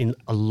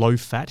a low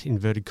fat,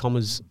 inverted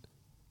commas,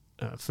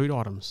 food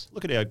items.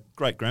 Look at our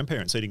great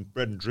grandparents eating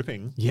bread and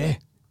dripping. Yeah.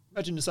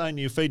 Imagine saying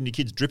you're feeding your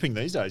kids dripping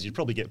these days. You'd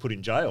probably get put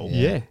in jail.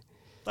 Yeah.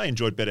 They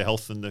enjoyed better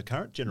health than the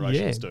current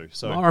generations do.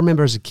 So I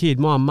remember as a kid,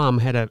 my mum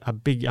had a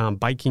big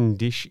baking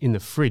dish in the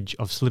fridge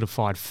of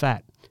solidified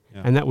fat,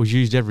 and that was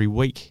used every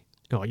week.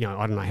 I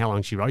don't know how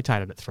long she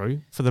rotated it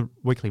through for the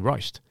weekly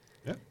roast.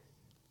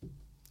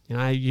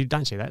 Yeah. You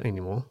don't see that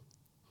anymore.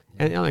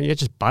 And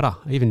it's just butter,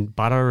 even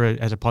butter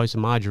as opposed to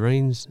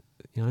margarines,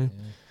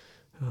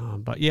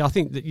 But I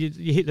think that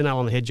you hit the nail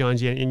on the head,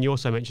 Jones. Yeah, and you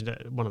also mentioned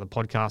it one of the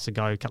podcasts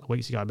a couple of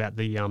weeks ago about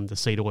the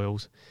seed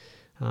oils.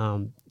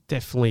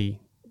 Definitely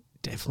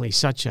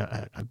such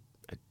a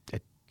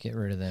Get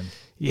rid of them.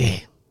 Yeah.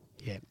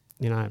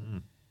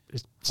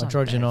 It's so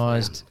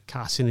Hydrogenized.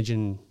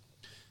 carcinogen.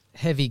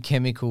 Heavy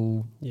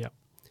chemical Yep.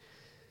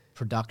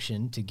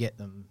 production to get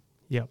them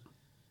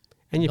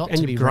And not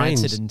to be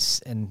rancid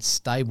and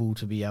stable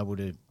to be able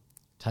to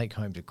take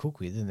home to cook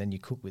with, and then you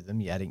cook with them,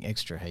 you're adding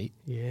extra heat.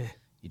 Yeah.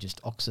 You're just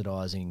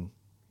oxidizing.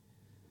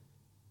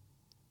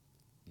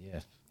 Yeah,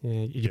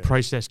 you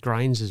process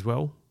grains as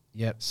well.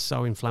 Yep.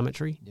 So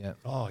inflammatory. Yep.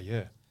 Oh,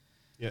 yeah.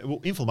 Yeah, well,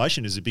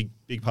 inflammation is a big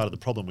part of the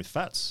problem with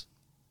fats.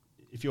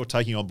 If you're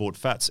taking on board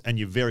fats and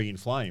you're very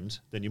inflamed,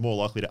 then you're more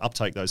likely to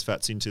uptake those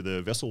fats into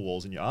the vessel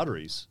walls in your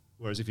arteries.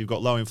 Whereas if you've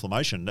got low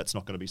inflammation, that's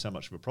not going to be so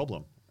much of a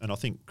problem. And I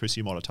think, Chris,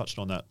 you might have touched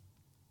on that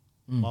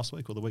last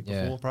week or the week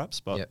before, perhaps.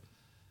 But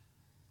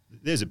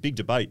there's a big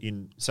debate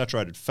in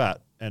saturated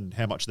fat and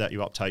how much that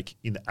you uptake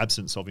in the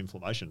absence of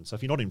inflammation. So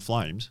if you're not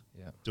inflamed,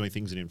 doing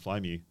things that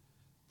inflame you,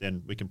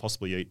 then we can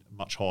possibly eat a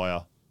much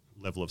higher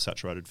level of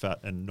saturated fat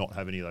and not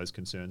have any of those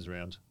concerns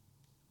around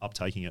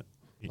uptaking it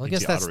into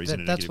your arteries in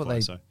a negative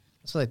way.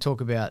 That's what they talk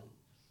about,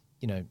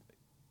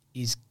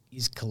 is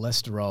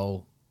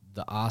cholesterol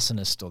the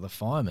arsonist or the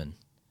fireman?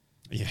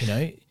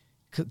 Yeah.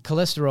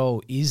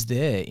 Cholesterol is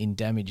there in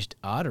damaged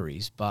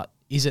arteries, but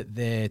is it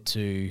there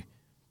to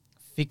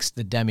fix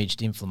the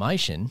damaged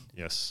inflammation?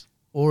 Yes.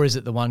 Or is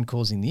it the one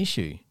causing the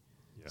issue?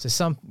 Yeah.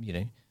 So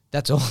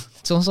that's all.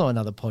 It's also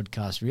another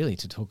podcast really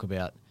to talk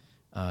about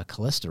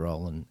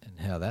cholesterol and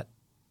how that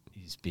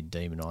has been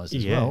demonized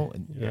as well.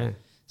 And,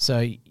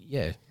 So,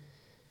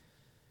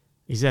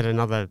 Is that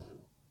another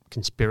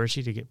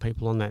conspiracy to get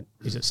people on that?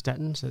 Is it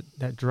statins,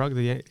 that drug,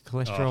 the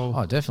cholesterol?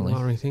 Oh, definitely.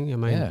 Lowering thing? I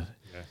mean,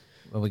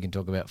 Well, we can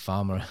talk about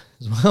pharma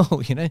as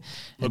well, and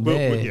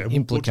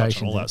we'll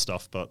touch on all that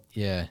stuff, but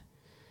Hey,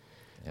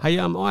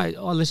 I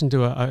listened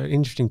to an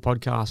interesting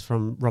podcast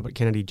from Robert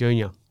Kennedy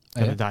Jr.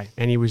 the other day,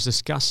 and he was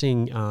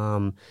discussing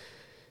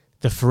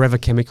the forever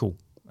chemical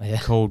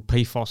called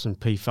PFOS and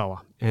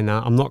PFOA, and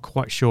I'm not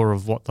quite sure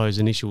of what those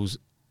initials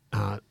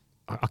are.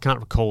 I can't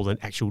recall the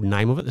actual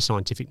name of it, the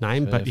scientific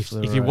name, but if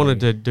you wanted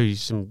to do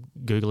some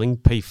Googling,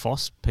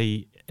 PFOS,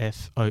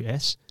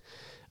 P-F-O-S,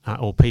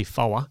 or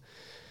PFOA,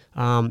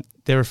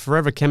 they're a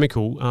forever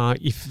chemical.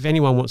 If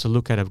anyone wants to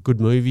look at a good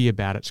movie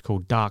about it, it's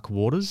called Dark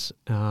Waters,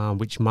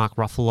 which Mark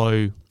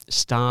Ruffalo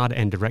starred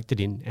and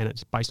directed in, and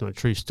it's based on a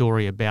true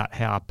story about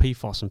how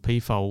PFOS and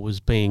PFOA was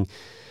being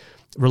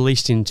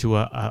released into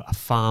a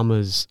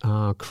farmer's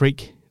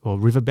creek or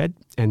riverbed,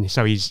 and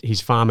so his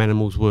farm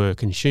animals were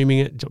consuming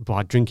it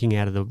by drinking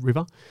out of the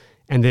river,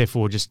 and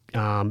therefore just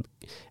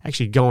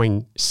actually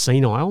going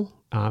senile,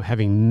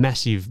 having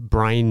massive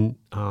brain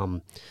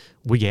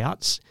wig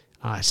outs,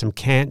 some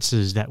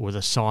cancers that were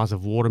the size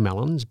of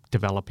watermelons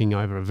developing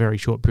over a very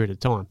short period of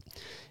time.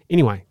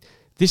 Anyway,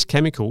 this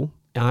chemical,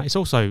 it's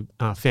also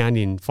found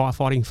in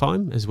firefighting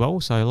foam as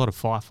well, so a lot of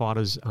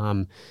firefighters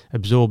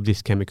absorb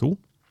this chemical.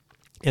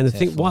 And the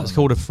thing, why it's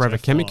called a forever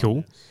Teflon, chemical,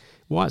 yeah.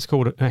 why it's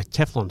called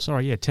Teflon,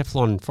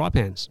 Teflon fry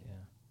pans.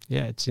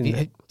 Yeah, it's in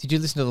there. Did you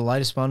listen to the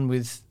latest one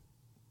with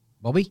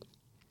Bobby?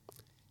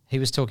 He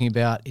was talking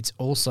about it's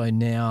also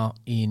now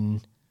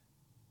in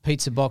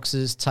pizza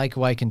boxes,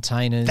 takeaway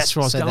containers. That's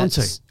where I was going to.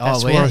 That's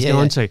Oh, where I was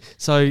going to.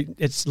 So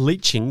it's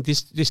leaching.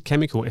 This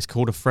chemical is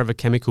called a forever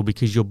chemical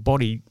because our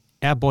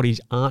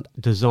bodies aren't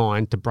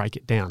designed to break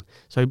it down.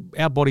 So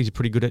our bodies are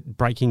pretty good at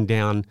breaking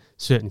down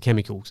certain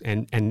chemicals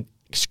and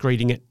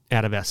excreting it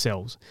out of our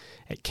cells.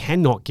 It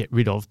cannot get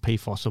rid of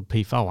PFOS or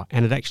PFOA,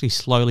 and it actually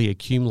slowly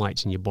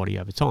accumulates in your body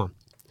over time.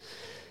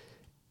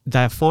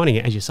 They're finding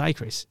it, as you say,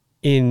 Chris,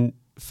 in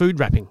food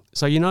wrapping.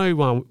 So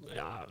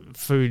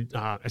food,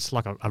 it's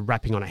like a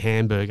wrapping on a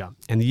hamburger,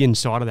 and the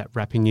inside of that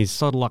wrapping is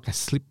sort of like a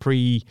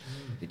slippery,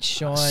 bit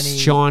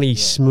shiny,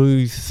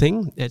 smooth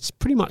thing. It's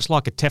pretty much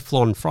like a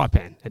Teflon fry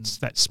pan. It's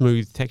that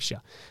smooth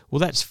texture. Well,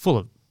 that's full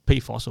of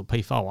PFOS or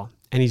PFOA,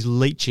 and is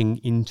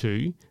leaching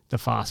into the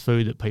fast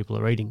food that people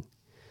are eating.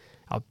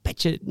 I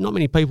bet you not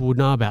many people would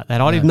know about that.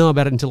 I didn't know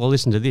about it until I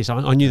listened to this.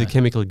 I knew the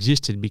chemical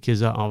existed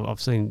because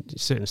I've seen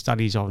certain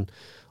studies on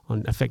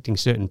affecting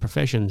certain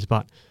professions,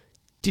 but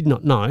did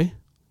not know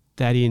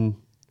that in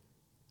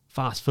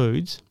fast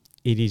foods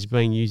it is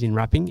being used in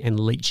wrapping and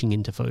leaching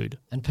into food.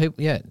 And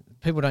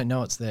people don't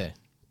know it's there.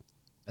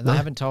 And they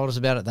haven't told us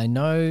about it. They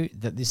know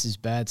that this is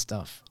bad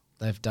stuff.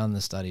 They've done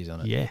the studies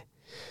on it. Yeah.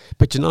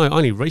 But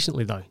only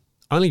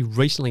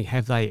recently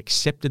have they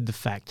accepted the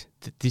fact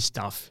that this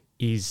stuff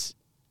is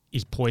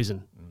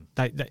poison.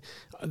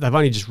 They've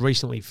only just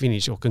recently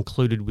finished or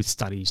concluded with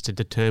studies to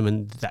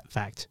determine that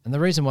fact. And the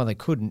reason why they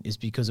couldn't is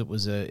because it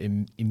was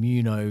an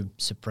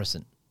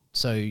immunosuppressant.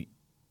 So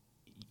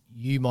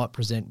you might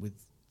present with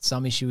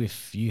some issue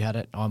if you had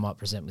it. I might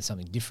present with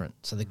something different.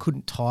 So they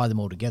couldn't tie them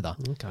all together.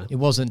 Okay. It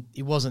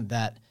wasn't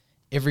that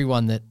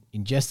everyone that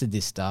ingested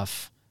this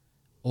stuff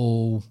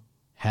all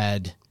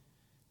had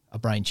a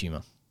brain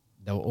tumor.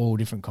 They were all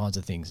different kinds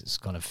of things. It's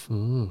kind of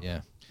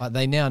But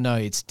they now know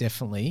it's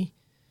definitely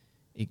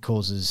it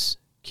causes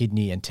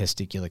kidney and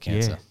testicular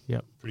cancer. Yeah.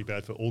 Yep. Pretty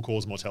bad for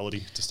all-cause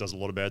mortality. Just does a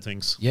lot of bad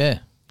things. Yeah.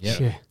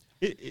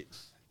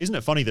 Isn't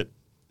it funny that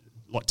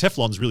like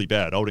Teflon's really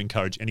bad? I would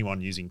encourage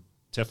anyone using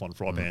Teflon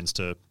fry pans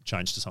to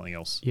change to something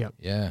else. Yeah.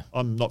 Yeah.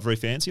 I'm not very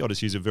fancy. I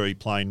just use a very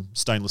plain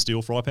stainless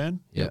steel fry pan.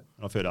 Yeah.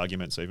 And I've heard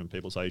arguments, even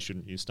people say you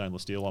shouldn't use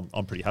stainless steel.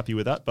 I'm pretty happy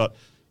with that. But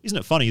isn't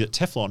it funny that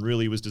Teflon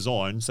really was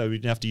designed so we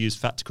didn't have to use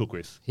fat to cook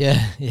with?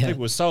 Yeah.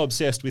 People were so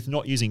obsessed with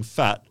not using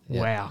fat.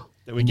 Yeah. Wow.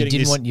 That we're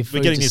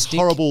getting this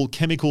horrible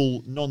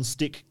chemical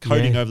non-stick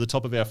coating over the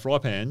top of our fry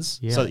pans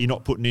so that you're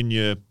not putting in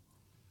your...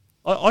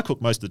 I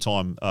cook most of the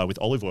time with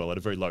olive oil at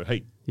a very low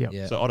heat. Yep.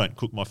 Yeah. So I don't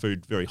cook my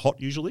food very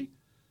hot usually.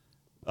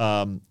 If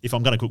I'm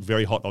going to cook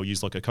very hot, I'll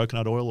use like a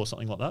coconut oil or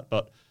something like that.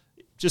 But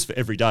just for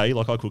every day,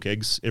 like I cook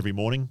eggs every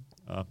morning,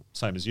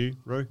 same as you,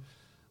 Roo.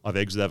 I have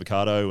eggs with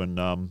avocado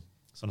and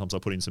sometimes I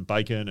put in some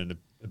bacon and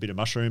a bit of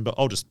mushroom, but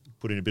I'll just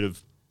put in a bit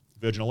of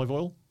virgin olive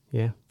oil,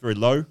 very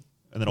low,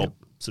 and then I'll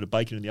sort of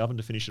bake it in the oven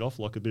to finish it off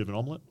like a bit of an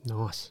omelette.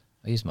 Nice.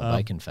 I use my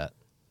bacon fat.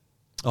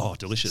 Oh,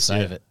 delicious.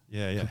 Save it.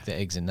 Yeah. Cook the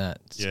eggs in that.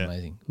 It's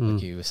amazing. Mm.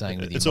 Like you were saying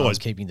with It's your always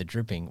keeping the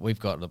dripping. We've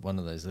got one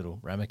of those little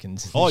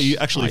ramekins. Oh, you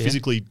actually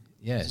physically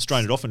Yeah.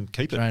 strain it off and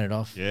keep Drain it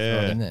off. Yeah.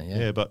 Throw it in there.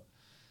 Yeah. But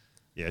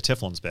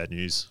Teflon's bad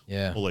news.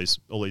 Yeah. All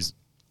these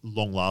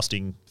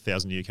long-lasting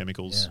 1,000-year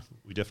chemicals. Yeah.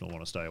 We definitely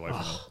want to stay away from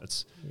them.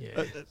 It's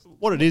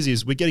what it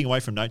is we're getting away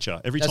from nature.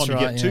 Every That's time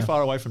you right, get too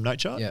far away from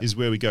nature is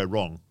where we go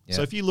wrong. Yeah.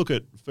 So if you look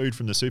at food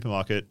from the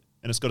supermarket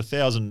and it's got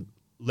 1,000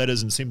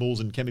 letters and symbols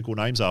and chemical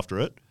names after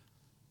it,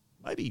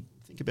 maybe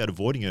think about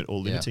avoiding it or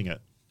limiting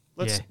it.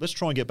 Let's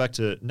try and get back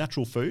to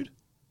natural food.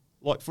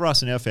 Like for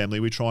us in our family,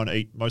 we try and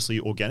eat mostly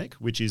organic,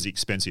 which is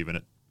expensive,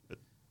 and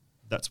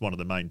that's one of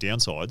the main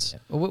downsides. Yeah.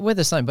 Well, we're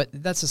the same, but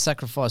that's a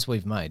sacrifice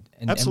we've made.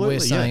 Absolutely,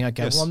 and we're saying,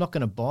 yeah, well, I'm not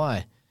going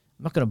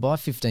to buy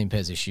 15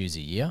 pairs of shoes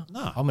a year.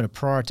 No. I'm going to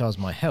prioritise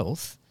my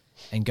health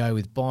and go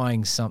with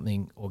buying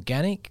something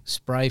organic,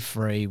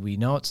 spray-free. We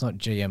know it's not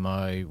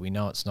GMO. We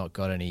know it's not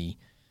got any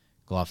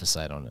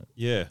glyphosate on it.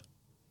 Yeah.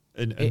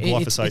 And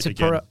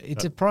glyphosate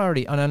it's a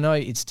priority, and I know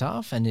it's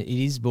tough and it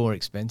is more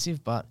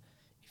expensive. But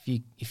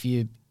if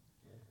you're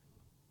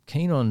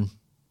keen on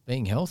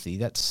being healthy,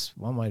 that's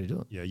one way to do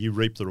it. Yeah, you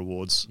reap the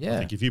rewards. Yeah. I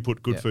think if you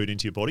put good food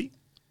into your body,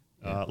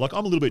 like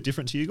I'm a little bit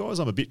different to you guys.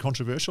 I'm a bit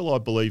controversial. I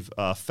believe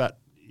fat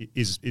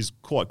is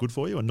quite good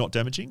for you and not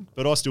damaging,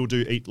 but I still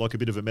do eat like a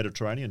bit of a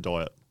Mediterranean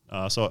diet.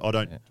 So I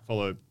don't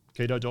follow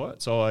keto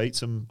diet. So I eat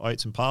some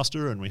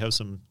pasta and we have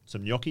some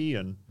gnocchi,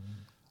 and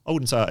I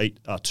wouldn't say I eat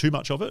too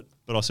much of it,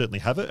 but I certainly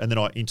have it. And then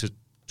I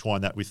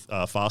intertwine that with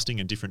fasting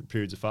and different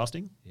periods of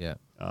fasting. Yeah.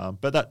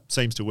 But that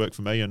seems to work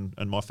for me and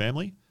my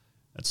family.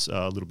 It's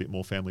a little bit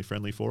more family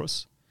friendly for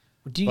us.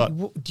 Would you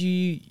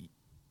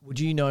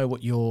know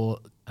what your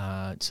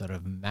sort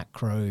of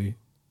macro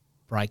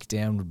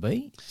breakdown would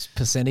be?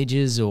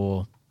 Percentages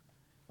or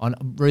on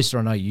Rooster?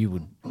 I know you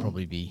would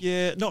probably be.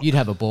 Yeah, you'd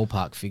have a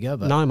ballpark figure,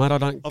 but No, mate, I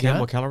don't count no?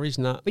 my calories.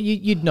 No. But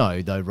you'd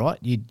know though, right?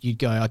 You'd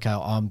go, okay,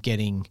 I'm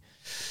getting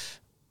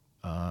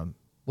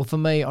Well, for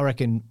me, I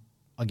reckon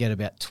I get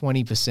about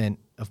 20%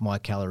 of my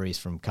calories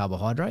from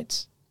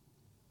carbohydrates.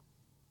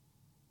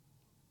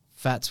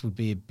 Fats would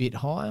be a bit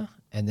higher,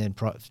 and then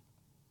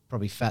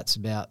probably fats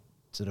about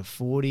sort of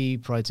 40,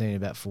 protein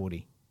about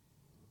 40.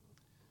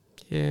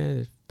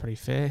 Yeah, pretty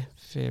fair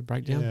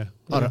breakdown. Yeah.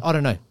 I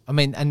don't know. I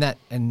mean,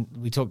 and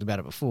we talked about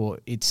it before.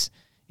 It's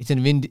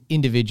an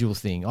individual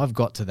thing. I've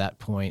got to that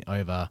point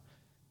over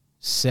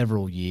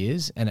several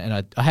years, and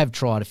I have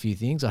tried a few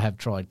things. I have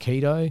tried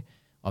keto.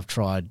 I've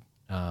tried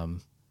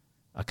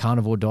a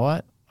carnivore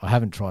diet. I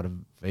haven't tried a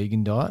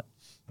vegan diet.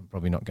 I'm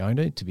probably not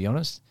going to be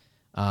honest.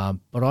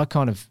 But I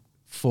kind of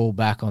fall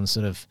back on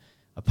sort of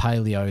a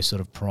paleo sort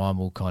of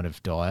primal kind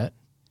of diet.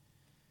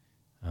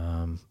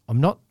 I'm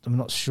not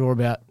sure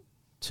about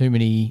too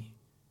many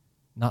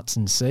nuts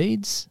and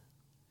seeds.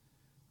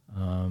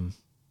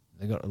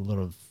 They got a lot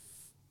of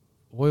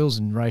oils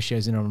and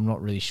ratios in them I'm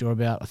not really sure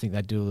about. I think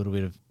they do a little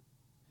bit of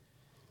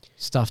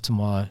stuff to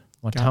my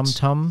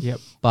tum. Yep.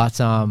 But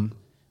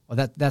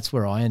that's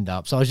where I end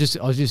up. So I was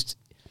just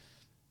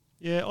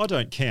Yeah, I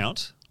don't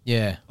count.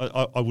 yeah.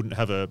 I wouldn't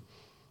have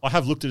I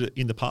have looked at it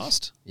in the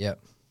past, Yep.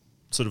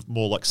 sort of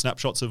more like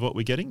snapshots of what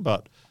we're getting,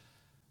 but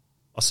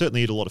I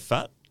certainly eat a lot of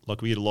fat.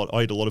 Like I eat a lot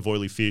of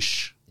oily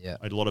fish. Yeah.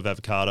 I eat a lot of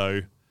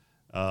avocado.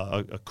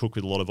 I cook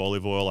with a lot of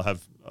olive oil. I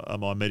have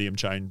my medium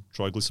chain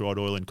triglyceride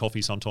oil in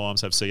coffee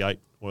sometimes, have C8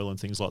 oil and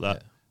things like that.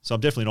 Yeah. So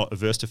I'm definitely not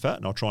averse to fat,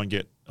 and I'll try and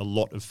get a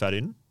lot of fat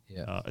in.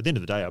 Yeah. At the end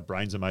of the day, our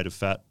brains are made of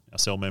fat. Our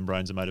cell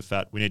membranes are made of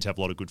fat. We need to have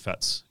a lot of good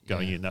fats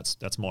going in.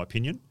 That's my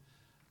opinion.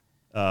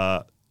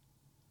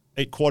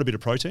 Eat quite a bit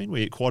of protein.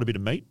 We eat quite a bit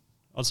of meat.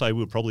 I'd say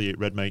we'll probably eat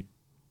red meat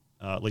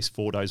at least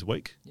 4 days a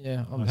week.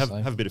 Yeah. I'm Have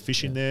a bit of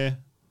fish in there.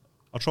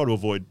 I try to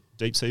avoid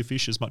deep sea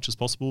fish as much as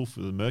possible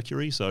for the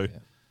mercury. So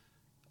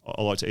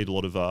I like to eat a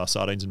lot of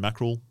sardines and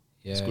mackerel.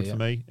 It's good for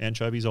me.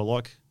 Anchovies I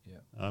like.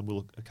 Yeah.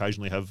 We'll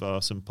occasionally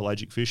have some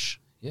pelagic fish.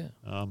 Yeah.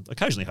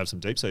 Occasionally have some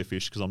deep sea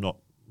fish because I'm not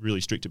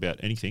really strict about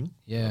anything.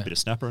 Yeah. A bit of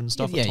snapper and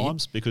stuff Yeah, at you-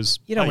 times because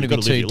You don't want to you've be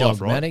gotta live too your life,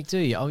 right? dogmatic, do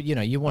you? Oh,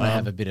 you want to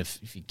have a bit of,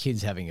 if your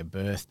kid's having a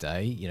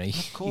birthday, you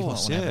might course, want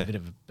to have yeah. a bit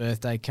of a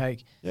birthday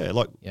cake. Yeah,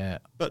 like Yeah.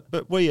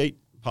 but we eat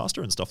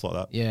pasta and stuff like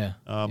that. Yeah.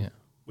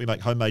 We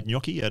make homemade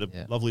gnocchi out of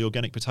Yeah. lovely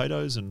organic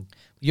potatoes and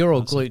You're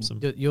all some-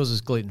 gluten. Yours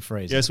is gluten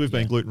free. yes, we've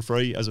been gluten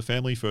free as a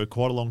family for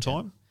quite a long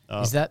time.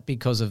 Is that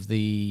because of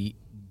the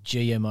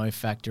GMO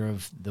factor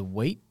of the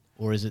wheat,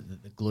 or is it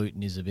that the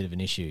gluten is a bit of an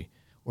issue,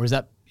 or is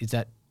that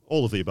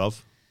All of the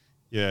above.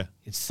 Yeah.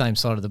 it's the same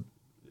side of the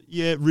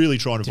Yeah, really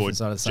trying to avoid Different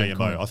side of the same GMO.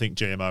 coin. I think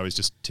GMO is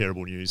just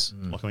terrible news.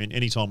 Like, I mean,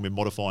 anytime we're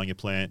modifying a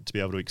plant to be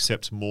able to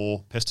accept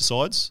more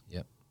pesticides,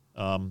 Yep.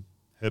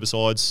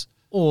 herbicides,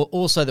 Or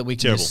also that we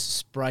can Terrible. just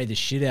spray the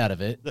shit out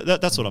of it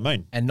that's what I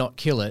mean. and not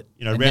kill it,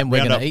 You know, and then we're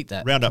going Roundup, to eat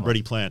that. Roundup Come on.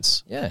 ready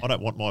plants. Yeah. I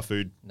don't want my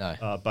food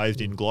No.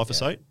 bathed in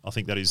glyphosate. I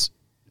think that is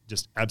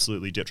just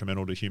absolutely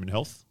detrimental to human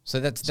health. So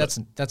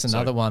that's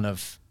another one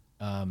of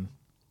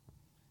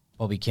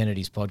Bobby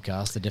Kennedy's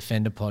podcast, the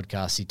Defender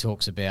podcast. He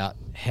talks about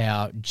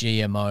how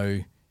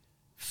GMO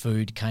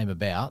food came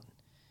about,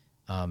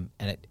 and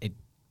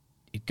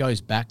it goes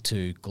back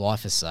to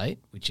glyphosate,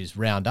 which is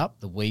Roundup,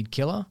 the weed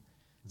killer.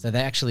 So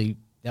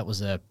that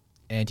was a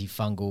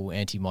antifungal,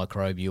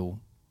 antimicrobial.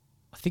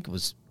 I think it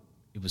was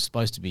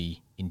supposed to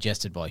be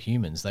ingested by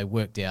humans. They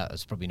worked out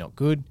it's probably not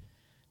good.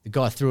 The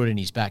guy threw it in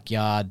his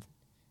backyard,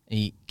 and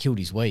he killed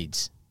his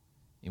weeds.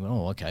 He went,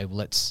 oh, okay, well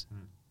let's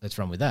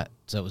run with that.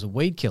 So it was a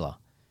weed killer.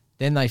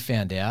 Then they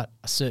found out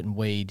a certain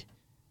weed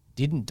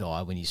didn't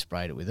die when you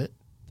sprayed it with it.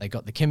 They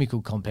got the chemical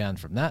compound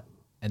from that,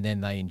 and then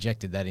they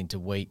injected that into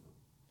wheat,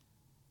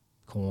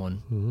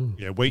 corn.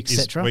 Yeah, wheat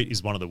cetera.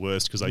 is one of the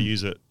worst because they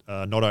use it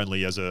not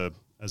only as a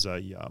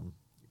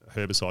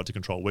herbicide to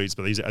control weeds,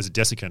 but they use it as a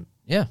desiccant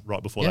Yeah.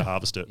 right before Yeah. they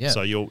harvest it. Yeah.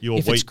 So your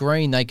If wheat it's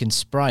green, they can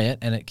spray it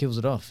and it kills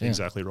it off. Yeah.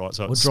 exactly right.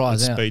 So Or it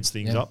dries out. speeds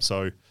things Yeah. up.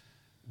 So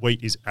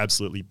wheat is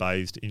absolutely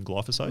bathed in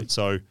glyphosate.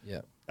 So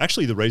Yeah.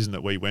 actually, the reason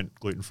that we went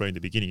gluten free in the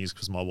beginning is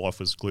because my wife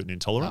was gluten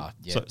intolerant. Ah,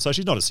 yeah. So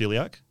she's not a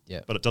celiac,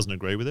 Yeah. but it doesn't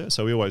agree with her.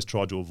 So we always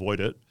tried to avoid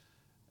it.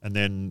 And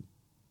then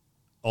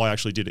I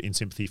actually did it in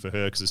sympathy for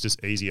her because it's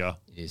just easier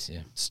It is,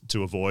 yeah.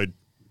 to avoid.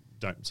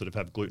 Don't sort of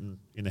have gluten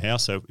in the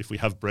house. So if we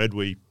have bread,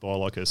 we buy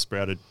like a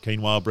sprouted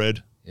quinoa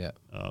bread, Yeah.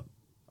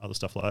 other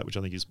stuff like that, which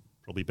I think is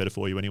probably better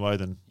for you anyway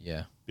than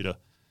Yeah. a bit of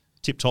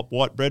tip-top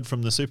white bread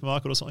from the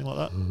supermarket or something like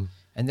that.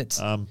 And that's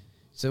Um,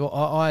 so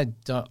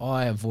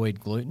I avoid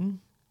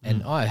gluten,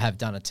 and I have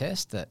done a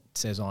test that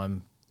says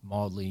I'm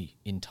mildly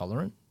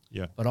intolerant.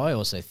 Yeah. But I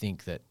also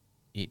think that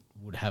it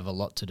would have a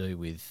lot to do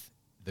with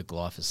the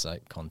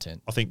glyphosate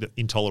content. I think that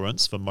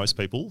intolerance for most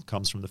people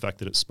comes from the fact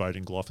that it's sprayed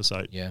in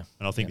glyphosate. Yeah.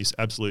 And I think this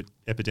absolute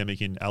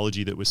epidemic in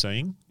allergy that we're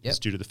seeing Yep. is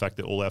due to the fact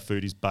that all our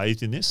food is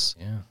bathed in this.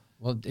 Yeah.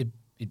 Well, it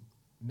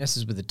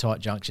messes with the tight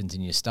junctions in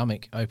your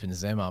stomach,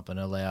 opens them up, and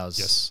allows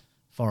Yes.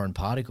 foreign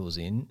particles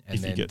in, and If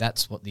you then get-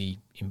 that's what the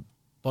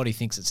body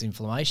thinks it's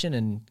inflammation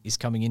and is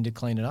coming in to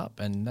clean it up,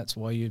 and that's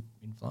why you're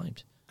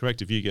inflamed.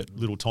 Correct. If you get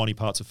little tiny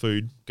parts of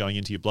food going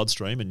into your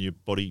bloodstream and your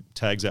body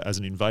tags that as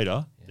an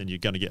invader, then you're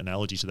going to get an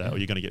allergy to that, or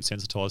you're going to get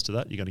sensitized to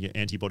that. You're going to get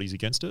antibodies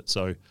against it.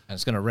 So, and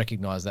it's going to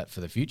recognize that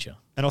for the future.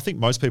 and I think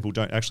most people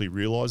don't actually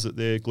realize that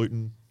they're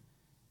gluten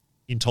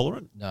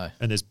intolerant. No.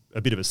 And there's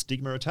a bit of a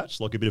stigma attached,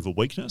 like a bit of a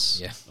weakness.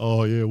 Yeah.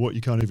 Oh, yeah, what,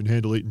 you can't even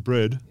handle eating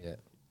bread? Yeah.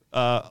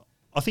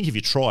 I think if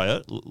you try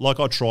it, like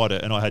I tried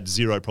it and I had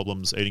zero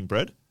problems eating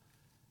bread,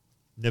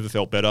 never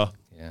felt better,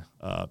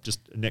 Yeah. just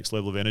next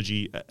level of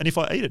energy. And if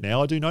I eat it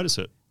now, I do notice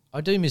it.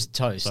 I do miss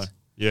toast. So,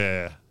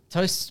 yeah.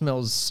 Toast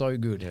smells so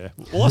good. Yeah.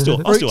 Well, I still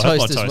have my Fruit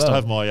toast toast. as well. I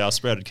have my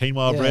sprouted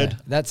quinoa Yeah, bread.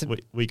 that's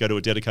we go to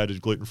a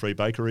dedicated gluten-free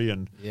bakery,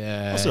 and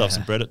Yeah. I still have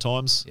some bread at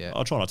times. Yeah.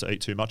 I try not to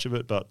eat too much of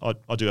it, but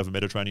I do have a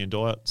Mediterranean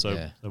diet,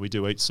 so we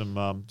do eat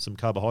some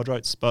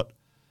carbohydrates. But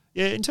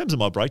yeah, in terms of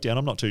my breakdown,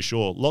 I'm not too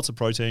sure. Lots of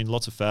protein,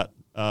 lots of fat,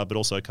 but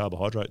also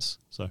carbohydrates.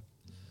 So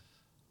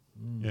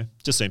yeah,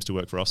 just seems to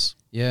work for us.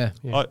 Yeah.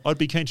 I'd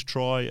be keen to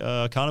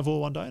try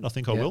carnivore one day, and I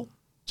think I will.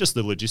 Just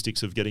the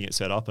logistics of getting it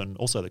set up, and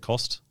also the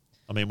cost.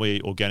 I mean, we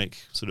eat organic,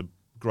 sort of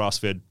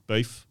grass-fed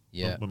beef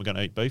when we're going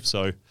to eat beef,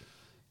 so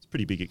it's a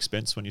pretty big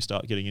expense when you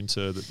start getting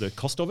into the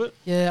cost of it.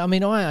 Yeah, I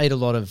mean, I ate a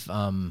lot of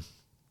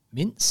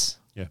mince.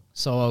 Yeah.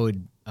 So I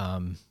would,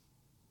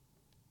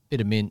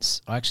 bit of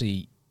mince. I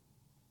actually,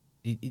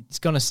 it's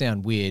going to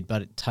sound weird,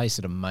 but it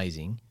tasted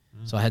amazing.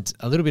 So I had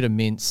a little bit of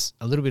mince,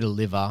 a little bit of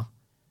liver,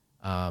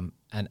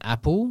 an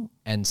apple,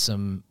 and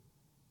some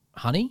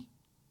honey,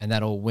 and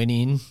that all went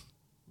in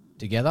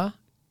together.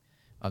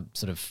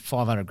 Sort of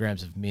 500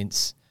 grams of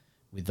mince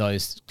with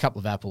those couple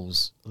of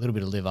apples, a little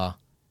bit of liver,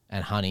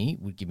 and honey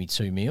would give me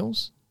 2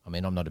 meals. I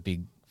mean, I'm not a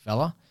big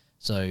fella,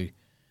 so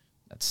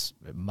that's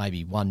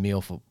maybe one meal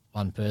for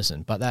one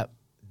person. But that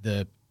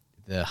the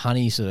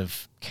honey sort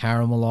of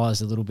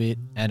caramelized a little bit,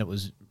 and it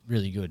was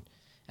really good.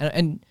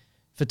 And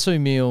for 2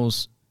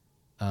 meals,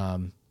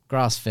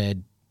 grass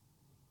fed,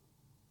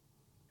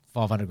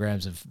 500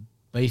 grams of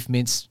beef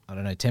mince, I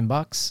don't know,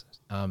 $10.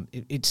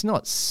 It's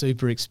not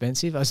super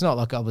expensive. It's not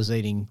like I was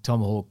eating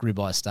tomahawk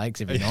ribeye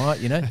steaks every night,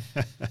 you know.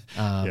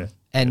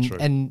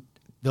 And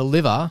the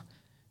liver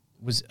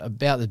was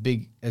about as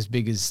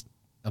big as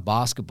a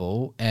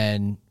basketball,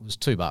 and was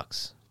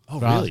 $2. Oh,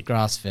 really?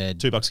 Grass fed.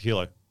 $2 a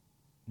kilo.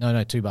 No,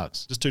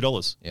 $2. Just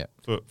 $2. Yeah.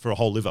 For a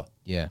whole liver.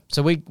 Yeah.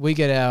 So we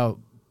get our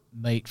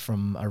meat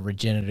from a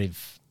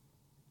regenerative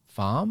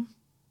farm,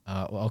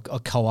 a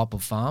co-op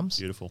of farms.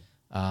 Beautiful.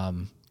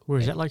 Where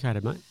is that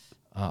located, mate?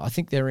 I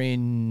think they're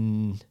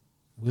in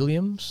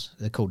Williams.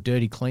 They're called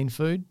Dirty Clean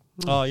Food.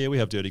 Oh, yeah, we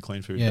have Dirty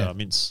Clean Food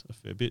mince a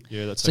fair bit.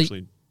 Yeah, that's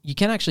actually... You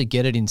can actually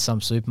get it in some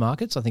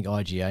supermarkets, I think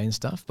IGA and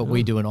stuff, but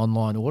we do an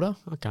online order.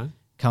 Okay.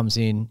 Comes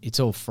in, it's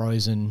all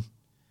frozen.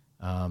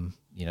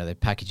 They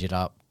package it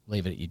up,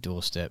 leave it at your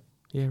doorstep.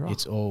 Yeah, right.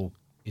 It's all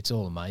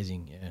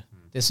amazing, yeah.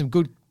 There's some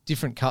good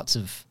different cuts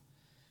of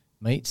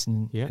meats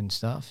and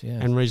stuff, yeah.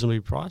 And reasonably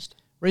priced?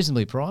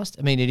 Reasonably priced.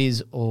 I mean, it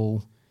is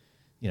all,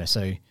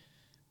 so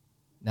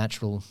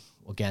natural,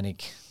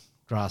 organic,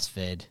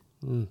 grass-fed,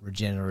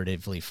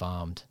 regeneratively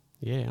farmed.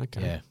 Yeah,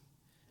 okay. Yeah.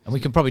 And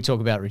we can probably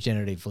talk about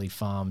regeneratively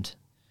farmed,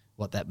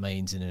 what that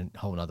means in a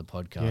whole other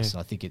podcast. Yeah.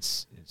 I think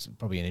it's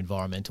probably an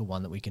environmental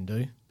one that we can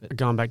do. But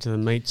Going back to the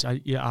meats, are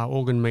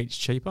organ meats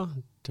cheaper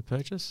to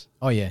purchase?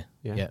 oh, yeah.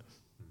 Yeah. Yeah.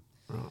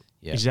 Right.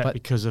 Yeah. Is that But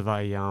because of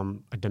a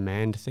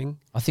demand thing?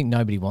 I think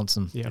nobody wants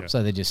them. Yeah.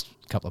 So they're just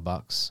a couple of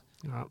bucks.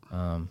 Right.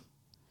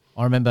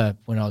 I remember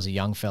when I was a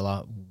young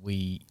fella,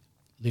 we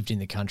lived in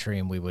the country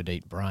and we would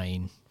eat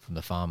brain from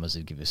the farmers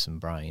who'd give us some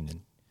brain.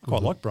 And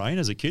Quite like brain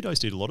as a kid. I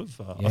used to eat a lot of,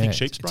 I think,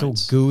 sheep's it's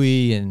brains. all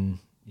gooey and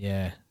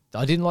I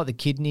didn't like the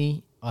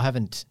kidney. I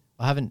haven't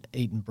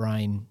eaten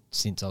brain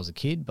since I was a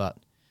kid, but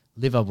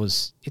liver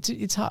was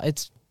it's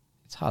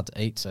hard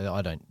to eat, so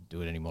I don't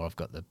do it anymore. I've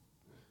got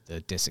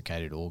the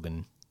desiccated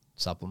organ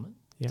supplement.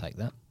 Yep. Take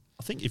that.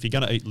 I think if you're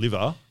going to eat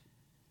liver,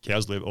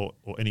 cow's liver or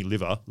any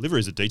liver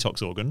is a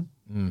detox organ.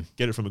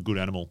 Get it from a good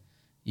animal.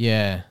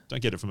 Yeah.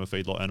 Don't get it from a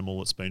feedlot animal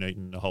that's been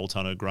eating a whole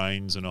ton of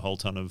grains and a whole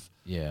ton of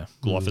Yeah.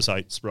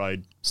 glyphosate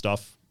sprayed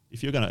stuff.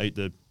 If you're going to eat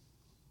the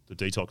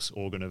detox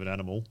organ of an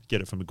animal, get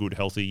it from a good,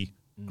 healthy,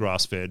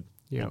 grass-fed,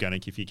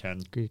 organic if you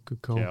can. Good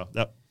call. Cow.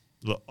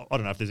 Look, I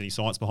don't know if there's any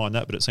science behind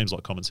that, but it seems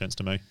like common sense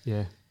to me.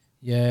 Yeah.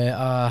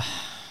 Yeah.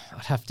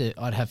 I'd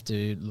have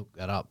to look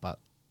that up, but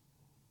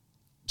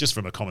Just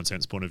from a common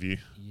sense point of view,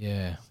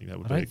 yeah, I think that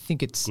would I be don't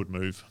think it's good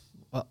move.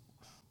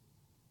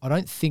 I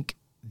don't think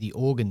the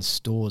organ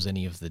stores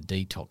any of the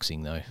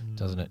detoxing though,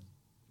 doesn't it?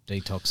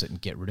 Detox it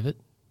and get rid of it.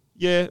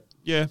 Yeah.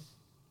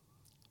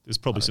 There's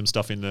probably some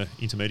stuff in the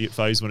intermediate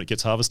phase when it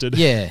gets harvested.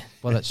 Yeah,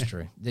 well, that's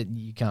true.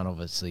 You can't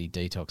obviously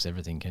detox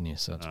everything, can you?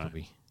 So that's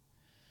probably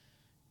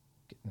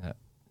getting that.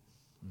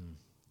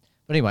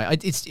 But anyway,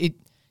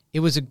 it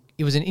was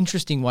an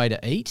interesting way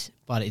to eat,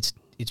 but it's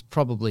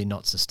probably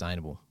not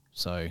sustainable.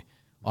 So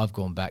I've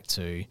gone back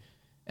to,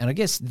 and I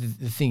guess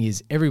the thing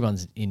is,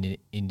 everyone's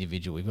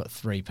individual. We've got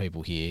 3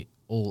 people here,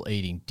 all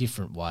eating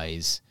different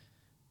ways,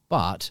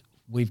 but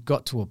we've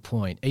got to a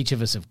point. Each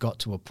of us have got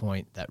to a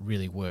point that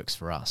really works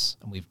for us,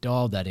 and we've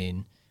dialed that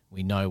in.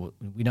 We know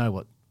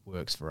what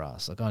works for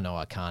us. Like I know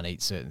I can't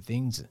eat certain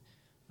things,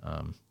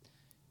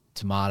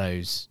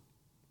 tomatoes,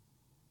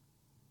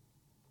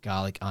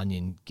 garlic,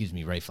 onion gives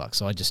me reflux,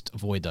 so I just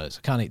avoid those.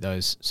 I can't eat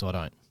those, so I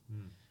don't.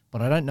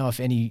 But I don't know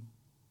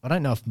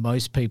if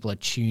most people are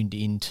tuned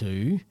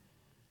into,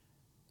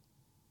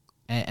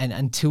 and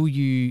until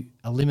you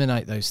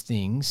eliminate those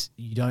things,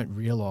 you don't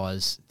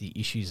realise the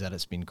issues that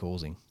it's been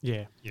causing.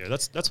 Yeah,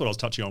 that's what I was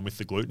touching on with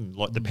the gluten.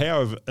 Like the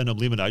power of an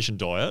elimination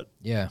diet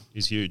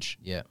is huge.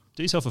 Yeah.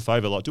 Do yourself a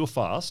favour, like do a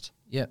fast.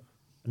 Yeah.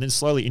 And then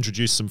slowly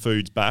introduce some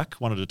foods back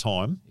one at a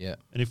time. Yeah.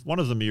 And if one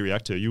of them you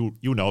react to,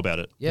 you'll know about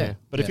it. Yeah.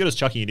 But if you're just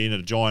chucking it in at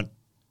a giant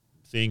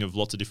thing of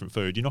lots of different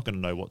food, you're not going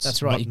to know what's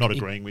That's right. not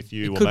agreeing with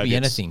you. It or could maybe be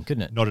it's anything,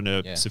 couldn't it? not in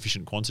a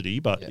sufficient quantity.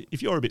 But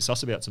if you're a bit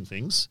sus about some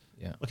things,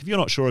 like if you're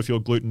not sure if you're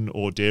gluten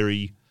or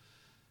dairy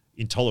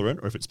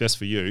intolerant or if it's best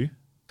for you,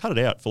 cut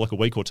it out for like a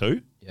week or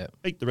two. Yeah.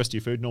 Eat the rest of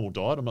your food, normal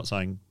diet. I'm not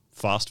saying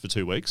fast for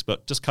 2 weeks,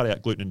 but just cut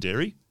out gluten and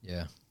dairy.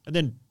 Yeah. And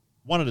then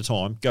one at a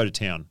time, go to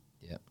town.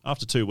 Yeah.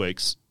 After 2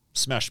 weeks,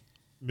 smash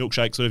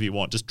milkshakes, whatever you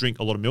want. Just drink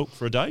a lot of milk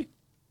for a day.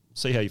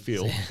 See how you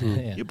feel.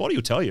 Your body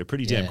will tell you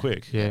pretty damn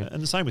quick. Yeah.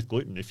 And the same with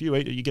gluten. If you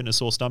eat it, you're getting a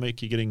sore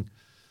stomach, you're getting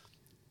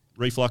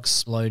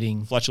reflux,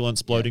 bloating,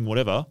 flatulence, bloating,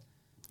 whatever.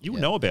 You will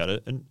know about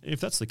it. And if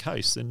that's the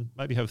case, then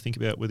maybe have a think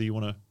about whether you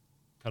want to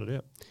cut it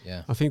out.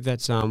 Yeah. I think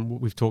that's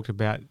what we've talked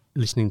about,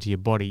 listening to your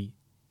body,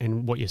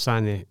 and what you're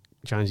saying there,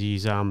 Jonesy,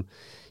 is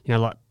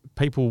like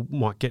people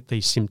might get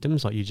these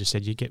symptoms, like you just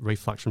said, you get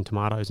reflux from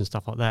tomatoes and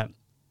stuff like that,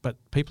 but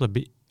people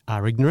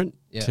are ignorant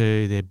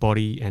to their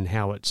body and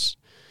how it's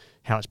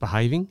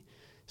behaving.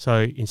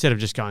 So instead of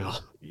just going,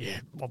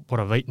 what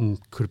I've eaten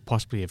could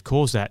possibly have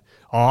caused that.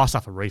 Oh, I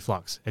suffer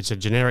reflux. It's a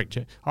generic.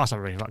 I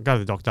suffer reflux. Go to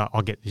the doctor.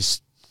 I'll get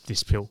this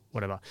pill,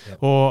 whatever. Yep.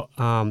 Or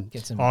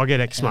I'll get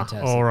eczema,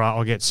 or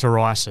I'll get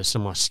psoriasis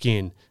on my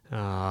skin.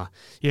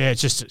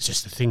 It's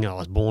just a thing that I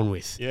was born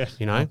with. Yeah,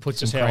 you know. Put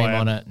some cream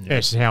on it. Yeah,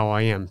 it's how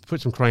I am. Put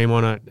some cream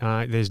on it.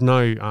 There's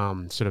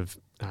no sort of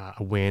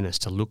awareness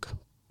to look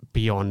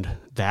beyond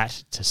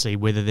that to see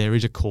whether there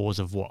is a cause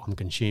of what I'm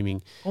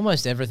consuming.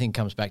 Almost everything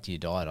comes back to your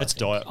diet. It's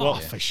diet. Well,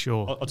 for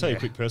sure. I'll tell you a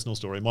quick personal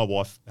story. My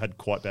wife had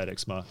quite bad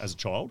eczema as a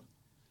child,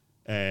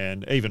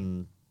 and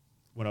even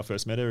when I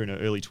first met her in her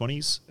early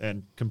 20s,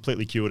 and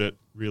completely cured it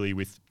really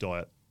with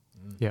diet.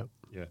 Yeah.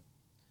 Yeah.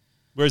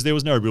 Whereas there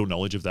was no real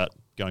knowledge of that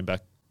going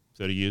back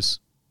 30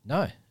 years.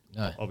 No.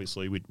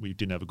 Obviously, we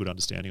didn't have a good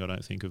understanding, I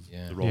don't think, of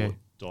the role that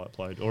diet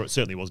played. Or it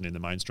certainly wasn't in the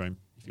mainstream.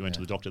 If you went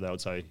to the doctor, they would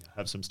say,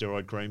 have some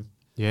steroid cream.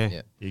 Yeah.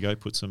 Here you go,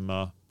 put some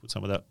of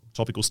that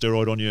topical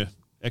steroid on your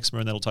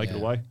eczema and that'll take it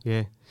away.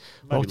 Yeah.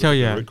 Maybe I'll tell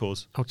you root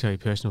cause. I'll tell you a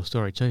personal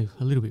story too,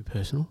 a little bit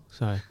personal.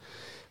 So,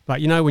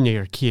 but you know when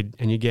you're a kid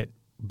and you get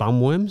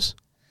bum worms?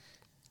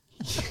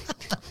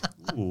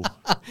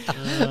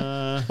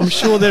 I'm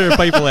sure there are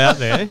people out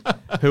there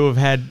who have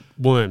had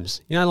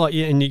worms. You know, like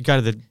and you go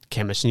to the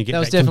chemist and you get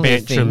that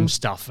Combantrum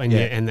stuff, and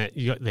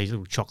you got these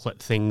little chocolate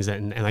things,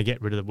 and they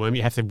get rid of the worm.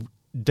 You have to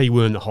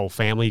deworm the whole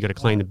family. You got to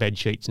clean the bed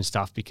sheets and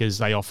stuff because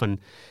they often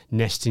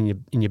nest in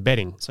your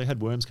bedding. So you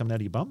had worms coming out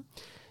of your bum?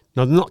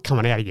 No, they're not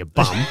coming out of your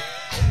bum.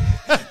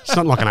 It's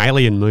not like an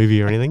alien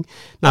movie or anything.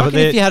 No, but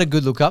if you had a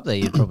good look up there,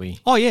 you'd probably.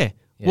 Oh yeah.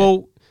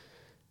 Well,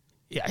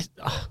 yeah.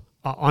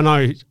 I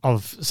know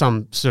of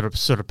some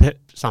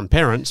some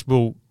parents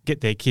will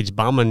get their kids'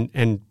 bum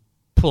and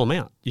pull them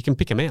out. You can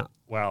pick them out.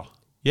 Wow.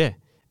 Yeah.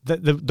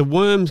 The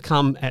worms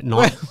come at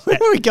night. Where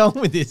are we going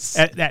with this?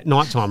 At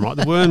night time, right?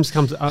 The worms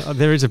come.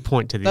 There is a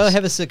point to this. They'll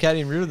have a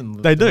circadian rhythm.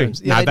 They do.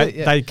 Yeah,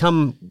 they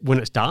come when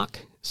it's dark.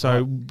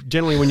 So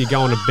generally, when you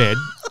go on to bed,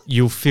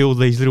 you'll feel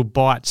these little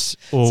bites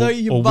or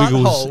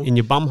wiggles in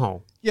your bum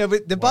hole. Yeah,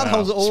 but the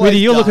butthole's always.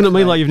 Smitty, you're looking at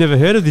me like you've never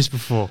heard of this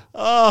before.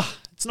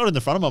 It's not in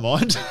the front of my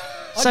mind.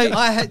 So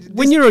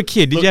when you were a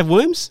kid, did you have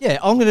worms? Yeah,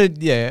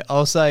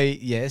 I'll say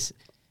yes,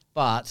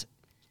 but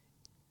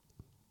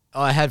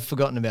I had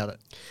forgotten about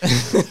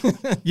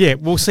it. Yeah,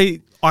 well,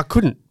 see, I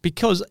couldn't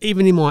because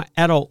even in my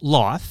adult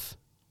life,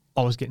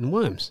 I was getting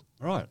worms.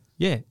 Right.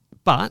 Yeah,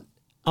 but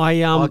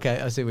I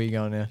okay, I see where you're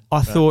going now.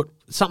 I thought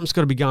something's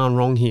got to be going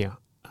wrong here.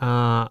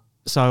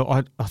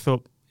 So I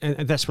thought,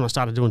 and that's when I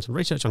started doing some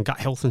research on gut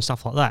health and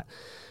stuff like that.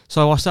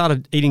 So I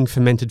started eating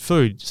fermented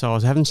food. So I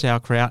was having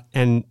sauerkraut,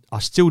 and I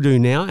still do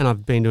now, and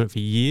I've been doing it for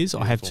years.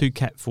 Beautiful. I have 2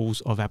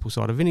 capfuls of apple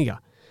cider vinegar.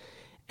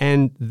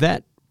 And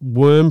that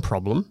worm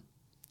problem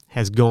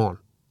has gone.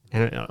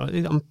 And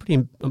I'm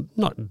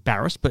not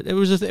embarrassed, but it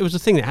was a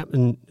thing that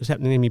was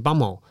happening in my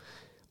bumhole.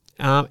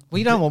 Well,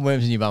 you don't want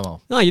worms in your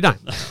bumhole. No, you don't.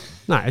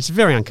 No, it's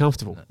very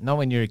uncomfortable. Not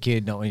when you're a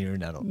kid, not when you're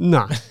an adult.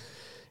 No.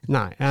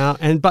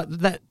 But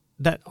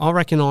that I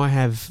reckon I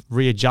have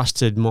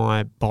readjusted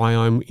my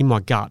biome in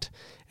my gut.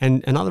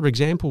 And another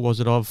example was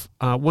that of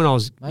when I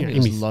was maybe it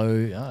was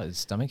low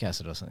stomach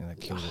acid or something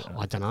that killed it.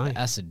 I don't know.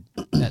 Acid,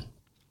 that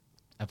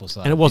apple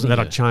cider. And it wasn't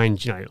vinegar. That I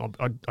changed.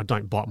 I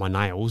don't bite my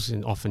nails,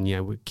 and often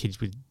with kids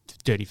with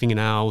dirty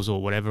fingernails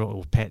or whatever,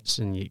 or pets,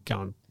 and you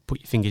go and put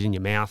your fingers in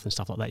your mouth and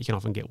stuff like that. You can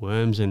often get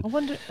worms, and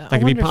they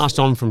can be passed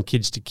on from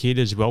kids to kid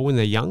as well when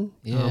they're young.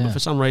 Yeah. But for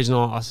some reason,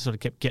 I sort of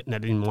kept getting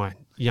that in my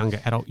younger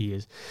adult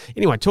years.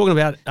 Anyway, talking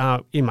about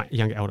in my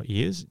younger adult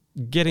years,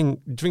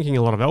 drinking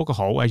a lot of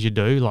alcohol, as you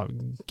do, like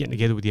getting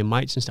together with your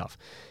mates and stuff.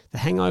 The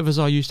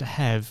hangovers I used to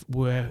have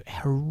were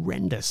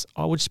horrendous.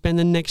 I would spend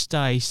the next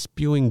day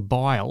spewing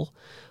bile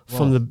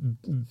from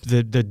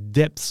the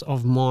depths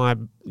of my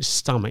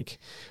stomach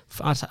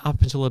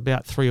up until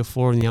about 3 or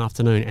 4 in the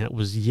afternoon, and it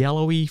was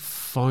yellowy,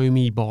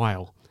 foamy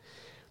bile.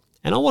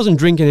 And I wasn't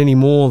drinking any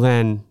more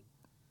than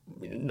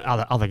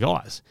other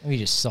guys. Maybe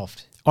just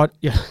soft. I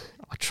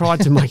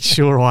tried to make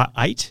sure I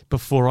ate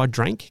before I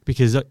drank,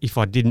 because if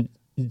I didn't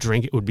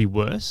drink, it would be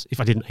worse. If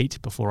I didn't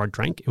eat before I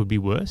drank, it would be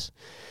worse.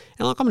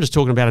 And like, I'm just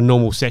talking about a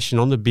normal session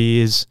on the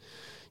beers,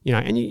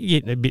 and you're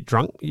getting a bit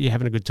drunk, you're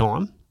having a good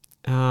time.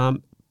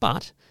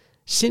 But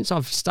since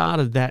I've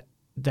started the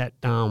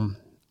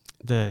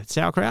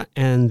sauerkraut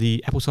and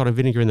the apple cider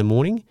vinegar in the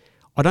morning,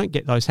 I don't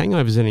get those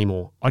hangovers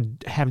anymore. I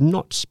have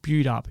not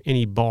spewed up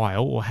any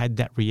bile or had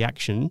that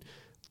reaction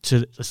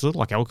to it's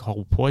like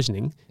alcohol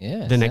poisoning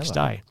the next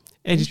day.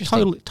 It's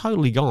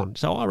totally gone.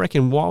 So I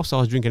reckon whilst I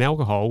was drinking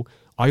alcohol,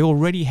 I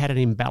already had an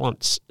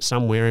imbalance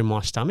somewhere in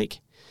my stomach.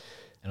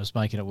 And it was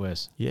making it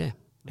worse. Yeah.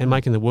 And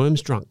making the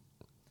worms drunk.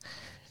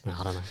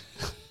 I don't know.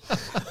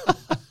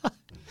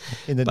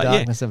 In the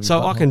darkness of your So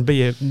butthole. I can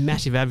be a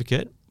massive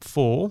advocate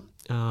for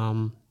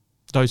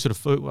those sort of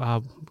food,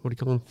 what do you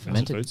call them?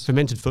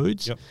 Fermented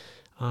foods. Yep.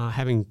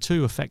 Having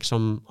 2 effects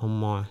on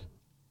my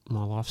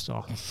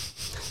lifestyle.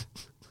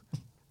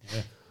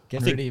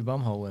 Getting rid of your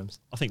bumhole worms.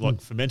 I think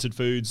like fermented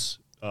foods,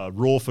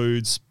 raw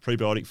foods,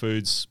 prebiotic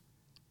foods,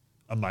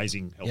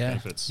 amazing health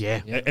benefits.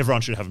 Yeah.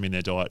 Everyone should have them in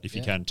their diet if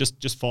you can.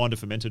 Just find a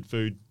fermented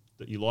food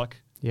that you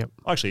like. Yep.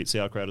 I actually eat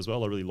sauerkraut as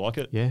well. I really like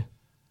it. Yeah.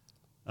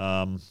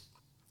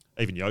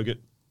 Even yogurt,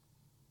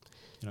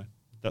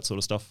 that sort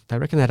of stuff. They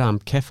reckon that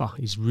kefir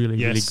is really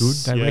good.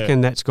 They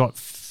reckon that's got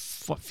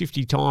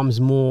 50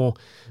 times more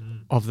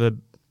of the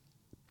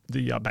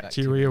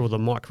bacteria or the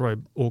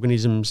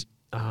microorganisms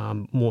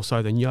more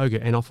so than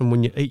yogurt. And often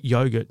when you eat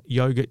yogurt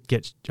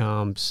gets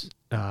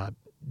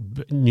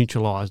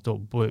neutralised or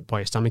burnt by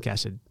your stomach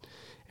acid,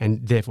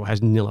 and therefore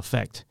has nil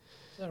effect.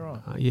 Is that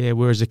right?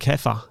 Whereas the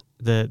kefir,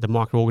 the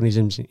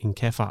microorganisms in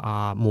kefir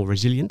are more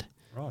resilient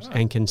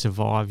and can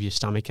survive your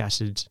stomach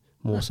acids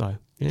more so.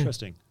 Yeah.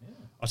 Interesting.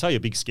 I'll tell you,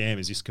 a big scam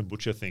is this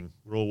kombucha thing.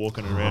 We're all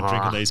walking around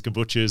drinking these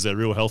kombuchas. They're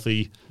real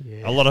healthy.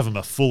 Yeah. A lot of them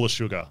are full of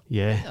sugar.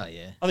 Yeah. Oh,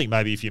 yeah. I think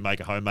maybe if you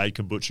make a homemade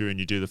kombucha and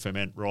you do the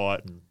ferment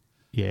right, and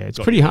it's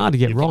pretty hard to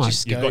get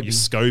right. You've got your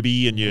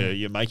SCOBY and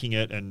you're making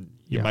it, and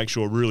you make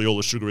sure really all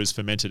the sugar is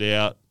fermented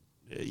out.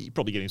 You're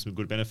probably getting some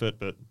good benefit,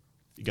 but if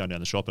you're going down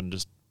the shop and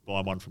just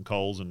buying one from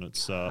Coles and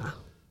it's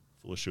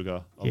full of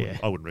sugar,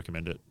 I wouldn't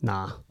recommend it.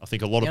 Nah. I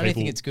think a lot of people... The only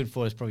thing it's good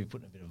for is probably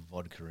putting a bit of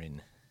vodka in.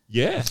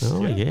 Yeah.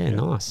 Oh, yeah,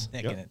 nice.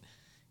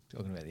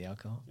 Talking about the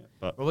alcohol. Yeah.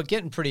 But we're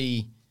getting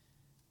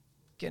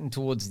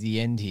towards the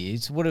end here.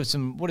 So what are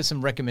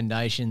some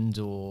recommendations,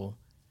 or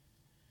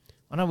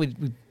I know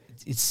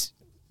it's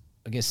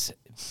I guess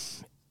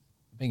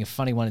being a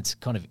funny one, it's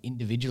kind of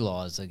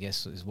individualized, I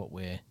guess, is what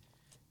we've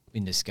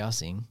been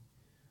discussing.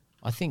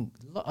 I think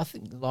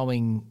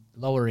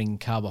lowering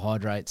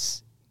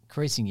carbohydrates,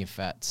 increasing your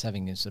fats,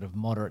 having a sort of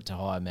moderate to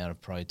high amount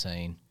of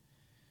protein.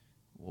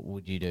 What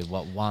would you do?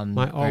 What, 1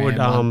 Mate,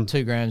 gram,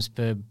 2 grams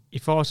per?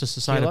 If I was just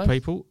to say kilo? to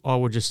people, I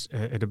would just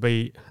it'd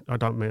be, I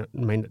don't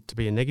mean it to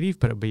be a negative,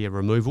 but it'd be a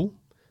removal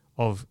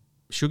of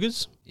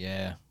sugars,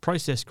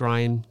 processed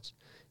grains,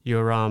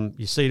 your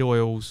seed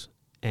oils,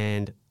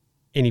 and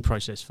any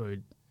processed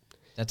food.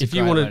 That's if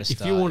you wanted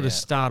to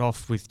start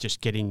off with just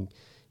getting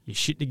your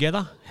shit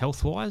together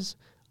health wise,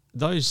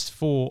 those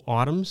 4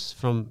 items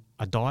from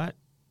a diet,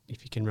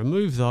 if you can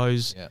remove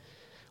those,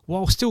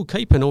 while still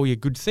keeping all your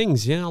good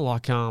things,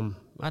 like I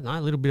don't know,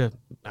 a little bit of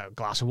a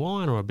glass of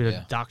wine or a bit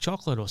of dark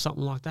chocolate or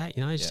something like that,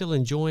 still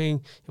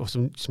enjoying, or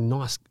some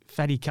nice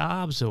fatty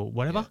carbs or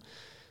whatever,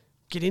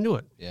 get into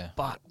it. Yeah.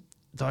 But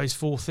those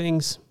 4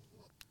 things,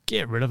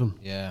 get rid of them.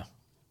 Yeah.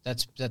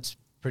 That's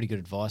pretty good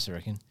advice, I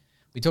reckon.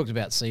 We talked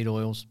about seed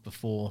oils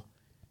before,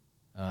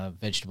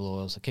 vegetable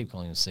oils. I keep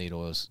calling them seed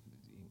oils,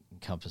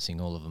 encompassing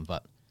all of them.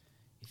 But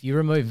if you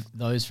remove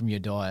those from your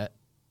diet,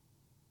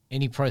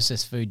 any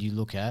processed food you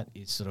look at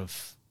is sort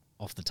of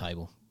off the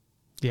table.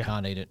 You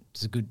can't eat it.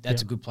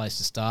 That's a good place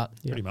to start.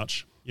 Pretty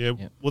much. Yeah.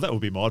 Well, that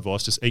would be my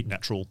advice. Just eat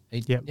natural.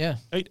 Eat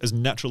as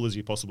natural as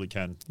you possibly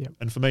can. Yep.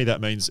 And for me,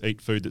 that means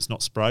eat food that's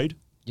not sprayed.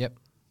 Yep.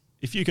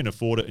 If you can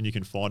afford it and you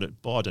can find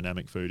it,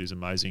 biodynamic food is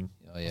amazing.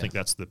 Oh, yeah. I think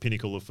that's the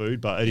pinnacle of food,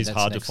 but it is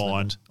hard to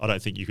find. I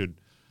don't think you could.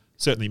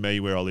 Certainly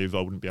me, where I live,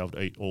 I wouldn't be able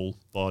to eat all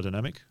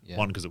biodynamic. Yeah.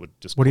 One, because it would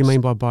just... What do you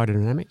mean by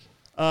biodynamic?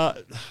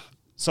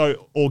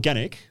 So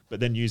organic, but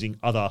then using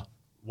other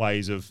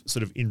ways of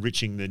sort of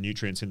enriching the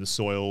nutrients in the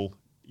soil,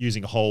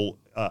 using a whole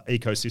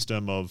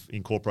ecosystem of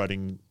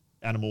incorporating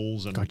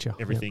animals and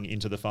everything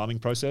into the farming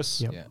process.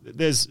 Yep. Yeah.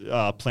 There's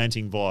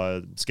planting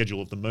via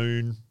schedule of the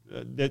moon.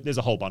 There's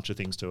a whole bunch of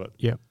things to it.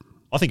 Yep.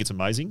 I think it's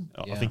amazing.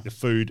 I think the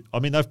food,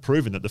 they've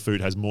proven that the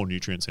food has more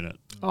nutrients in it.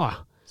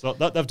 So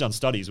they've done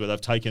studies where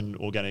they've taken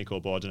organic or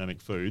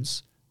biodynamic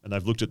foods and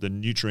they've looked at the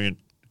nutrient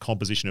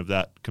composition of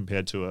that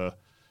compared to a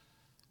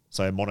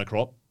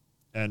monocrop,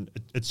 and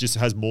it just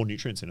has more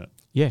nutrients in it.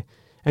 Yeah.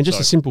 And just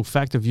So- a simple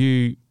fact of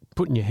you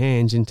putting your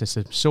hands into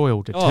some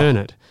soil to turn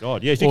it,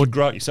 God, yeah, if you Or- could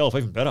grow it yourself,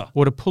 even better.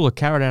 or to pull a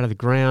carrot out of the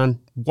ground,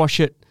 wash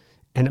it,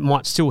 and it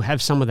might still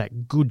have some of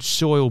that good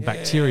soil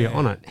bacteria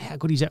on it. How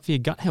good is that for your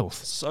gut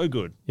health? So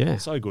good. Yeah.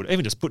 So good.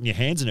 Even just putting your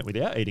hands in it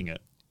without eating it.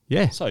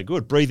 Yeah, So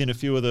good. Breathe in a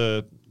few of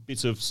the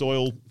bits of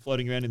soil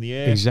floating around in the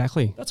air.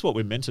 exactly. That's what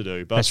we're meant to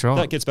do. But That's right.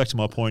 that gets back to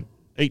my point.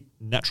 Eat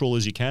natural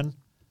as you can.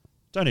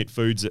 Don't eat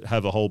foods that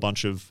have a whole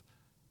bunch of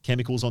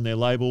chemicals on their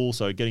label.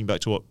 So getting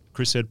back to what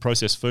Chris said,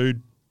 processed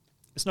food,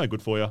 it's no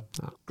good for you.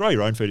 Grow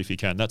your own food if you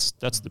can. That's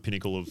the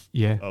pinnacle of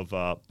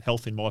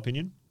health, in my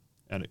opinion.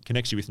 And it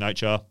connects you with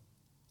nature.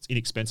 It's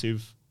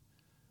inexpensive.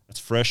 It's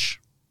fresh.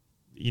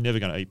 You're never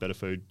going to eat better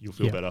food. You'll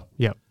feel better.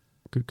 Yep.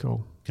 Good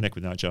call. Connect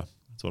with nature.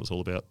 That's what it's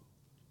all about.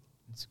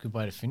 It's a good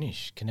way to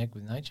finish. Connect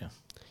with nature.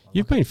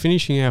 You've been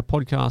finishing our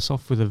podcast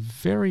off with a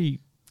very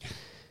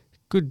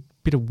good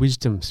bit of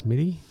wisdom,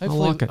 Smithy. I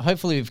like it.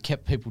 Hopefully we've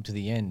kept people to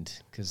the end,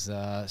 because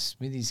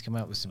Smithy's come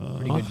up with some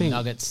pretty good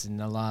nuggets in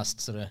the last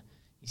sort of.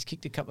 He's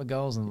kicked a couple of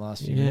goals in the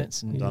last few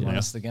minutes and won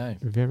us the game.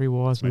 Very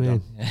wise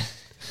man. Yeah.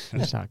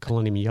 You start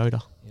calling him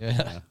Yoda.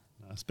 Yeah.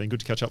 It's been good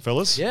to catch up,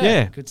 fellas.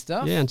 Yeah. Good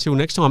stuff. Yeah, until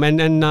next time.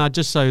 And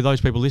just so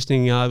those people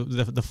listening,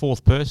 the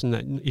fourth person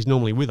that is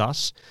normally with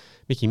us,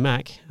 Mickey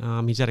Mack,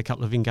 he's had a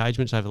couple of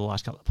engagements over the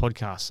last couple of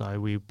podcasts, so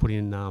we put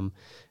in an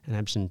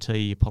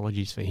absentee.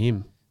 Apologies for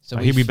him. So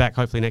he'll be back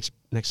hopefully next.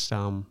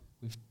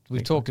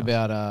 We've talked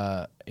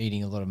about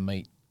eating a lot of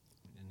meat,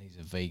 and he's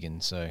a vegan,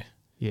 so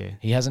Yeah.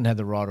 he hasn't had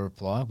the right to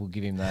reply. We'll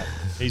give him that.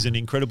 He's an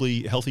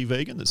incredibly healthy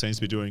vegan that seems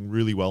to be doing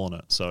really well on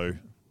it. So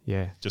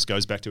Yeah. just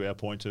goes back to our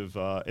point of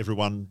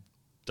everyone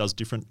does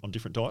different on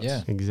different diets.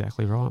 Yeah.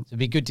 Exactly right. So it'd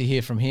be good to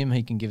hear from him.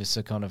 He can give us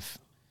a kind of.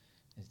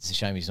 It's a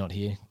shame he's not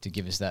here to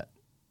give us that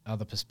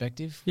other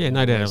perspective. Yeah,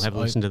 no doubt he'll Whereas have a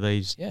listen to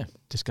these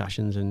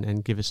discussions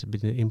and give us a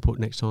bit of input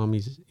next time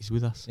he's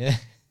with us. Yeah.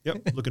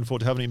 Yep. Looking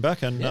forward to having him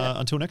back. And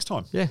until next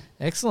time. Yeah.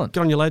 Excellent. Good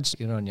on you, lads.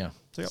 Good on you.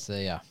 See ya.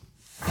 See ya.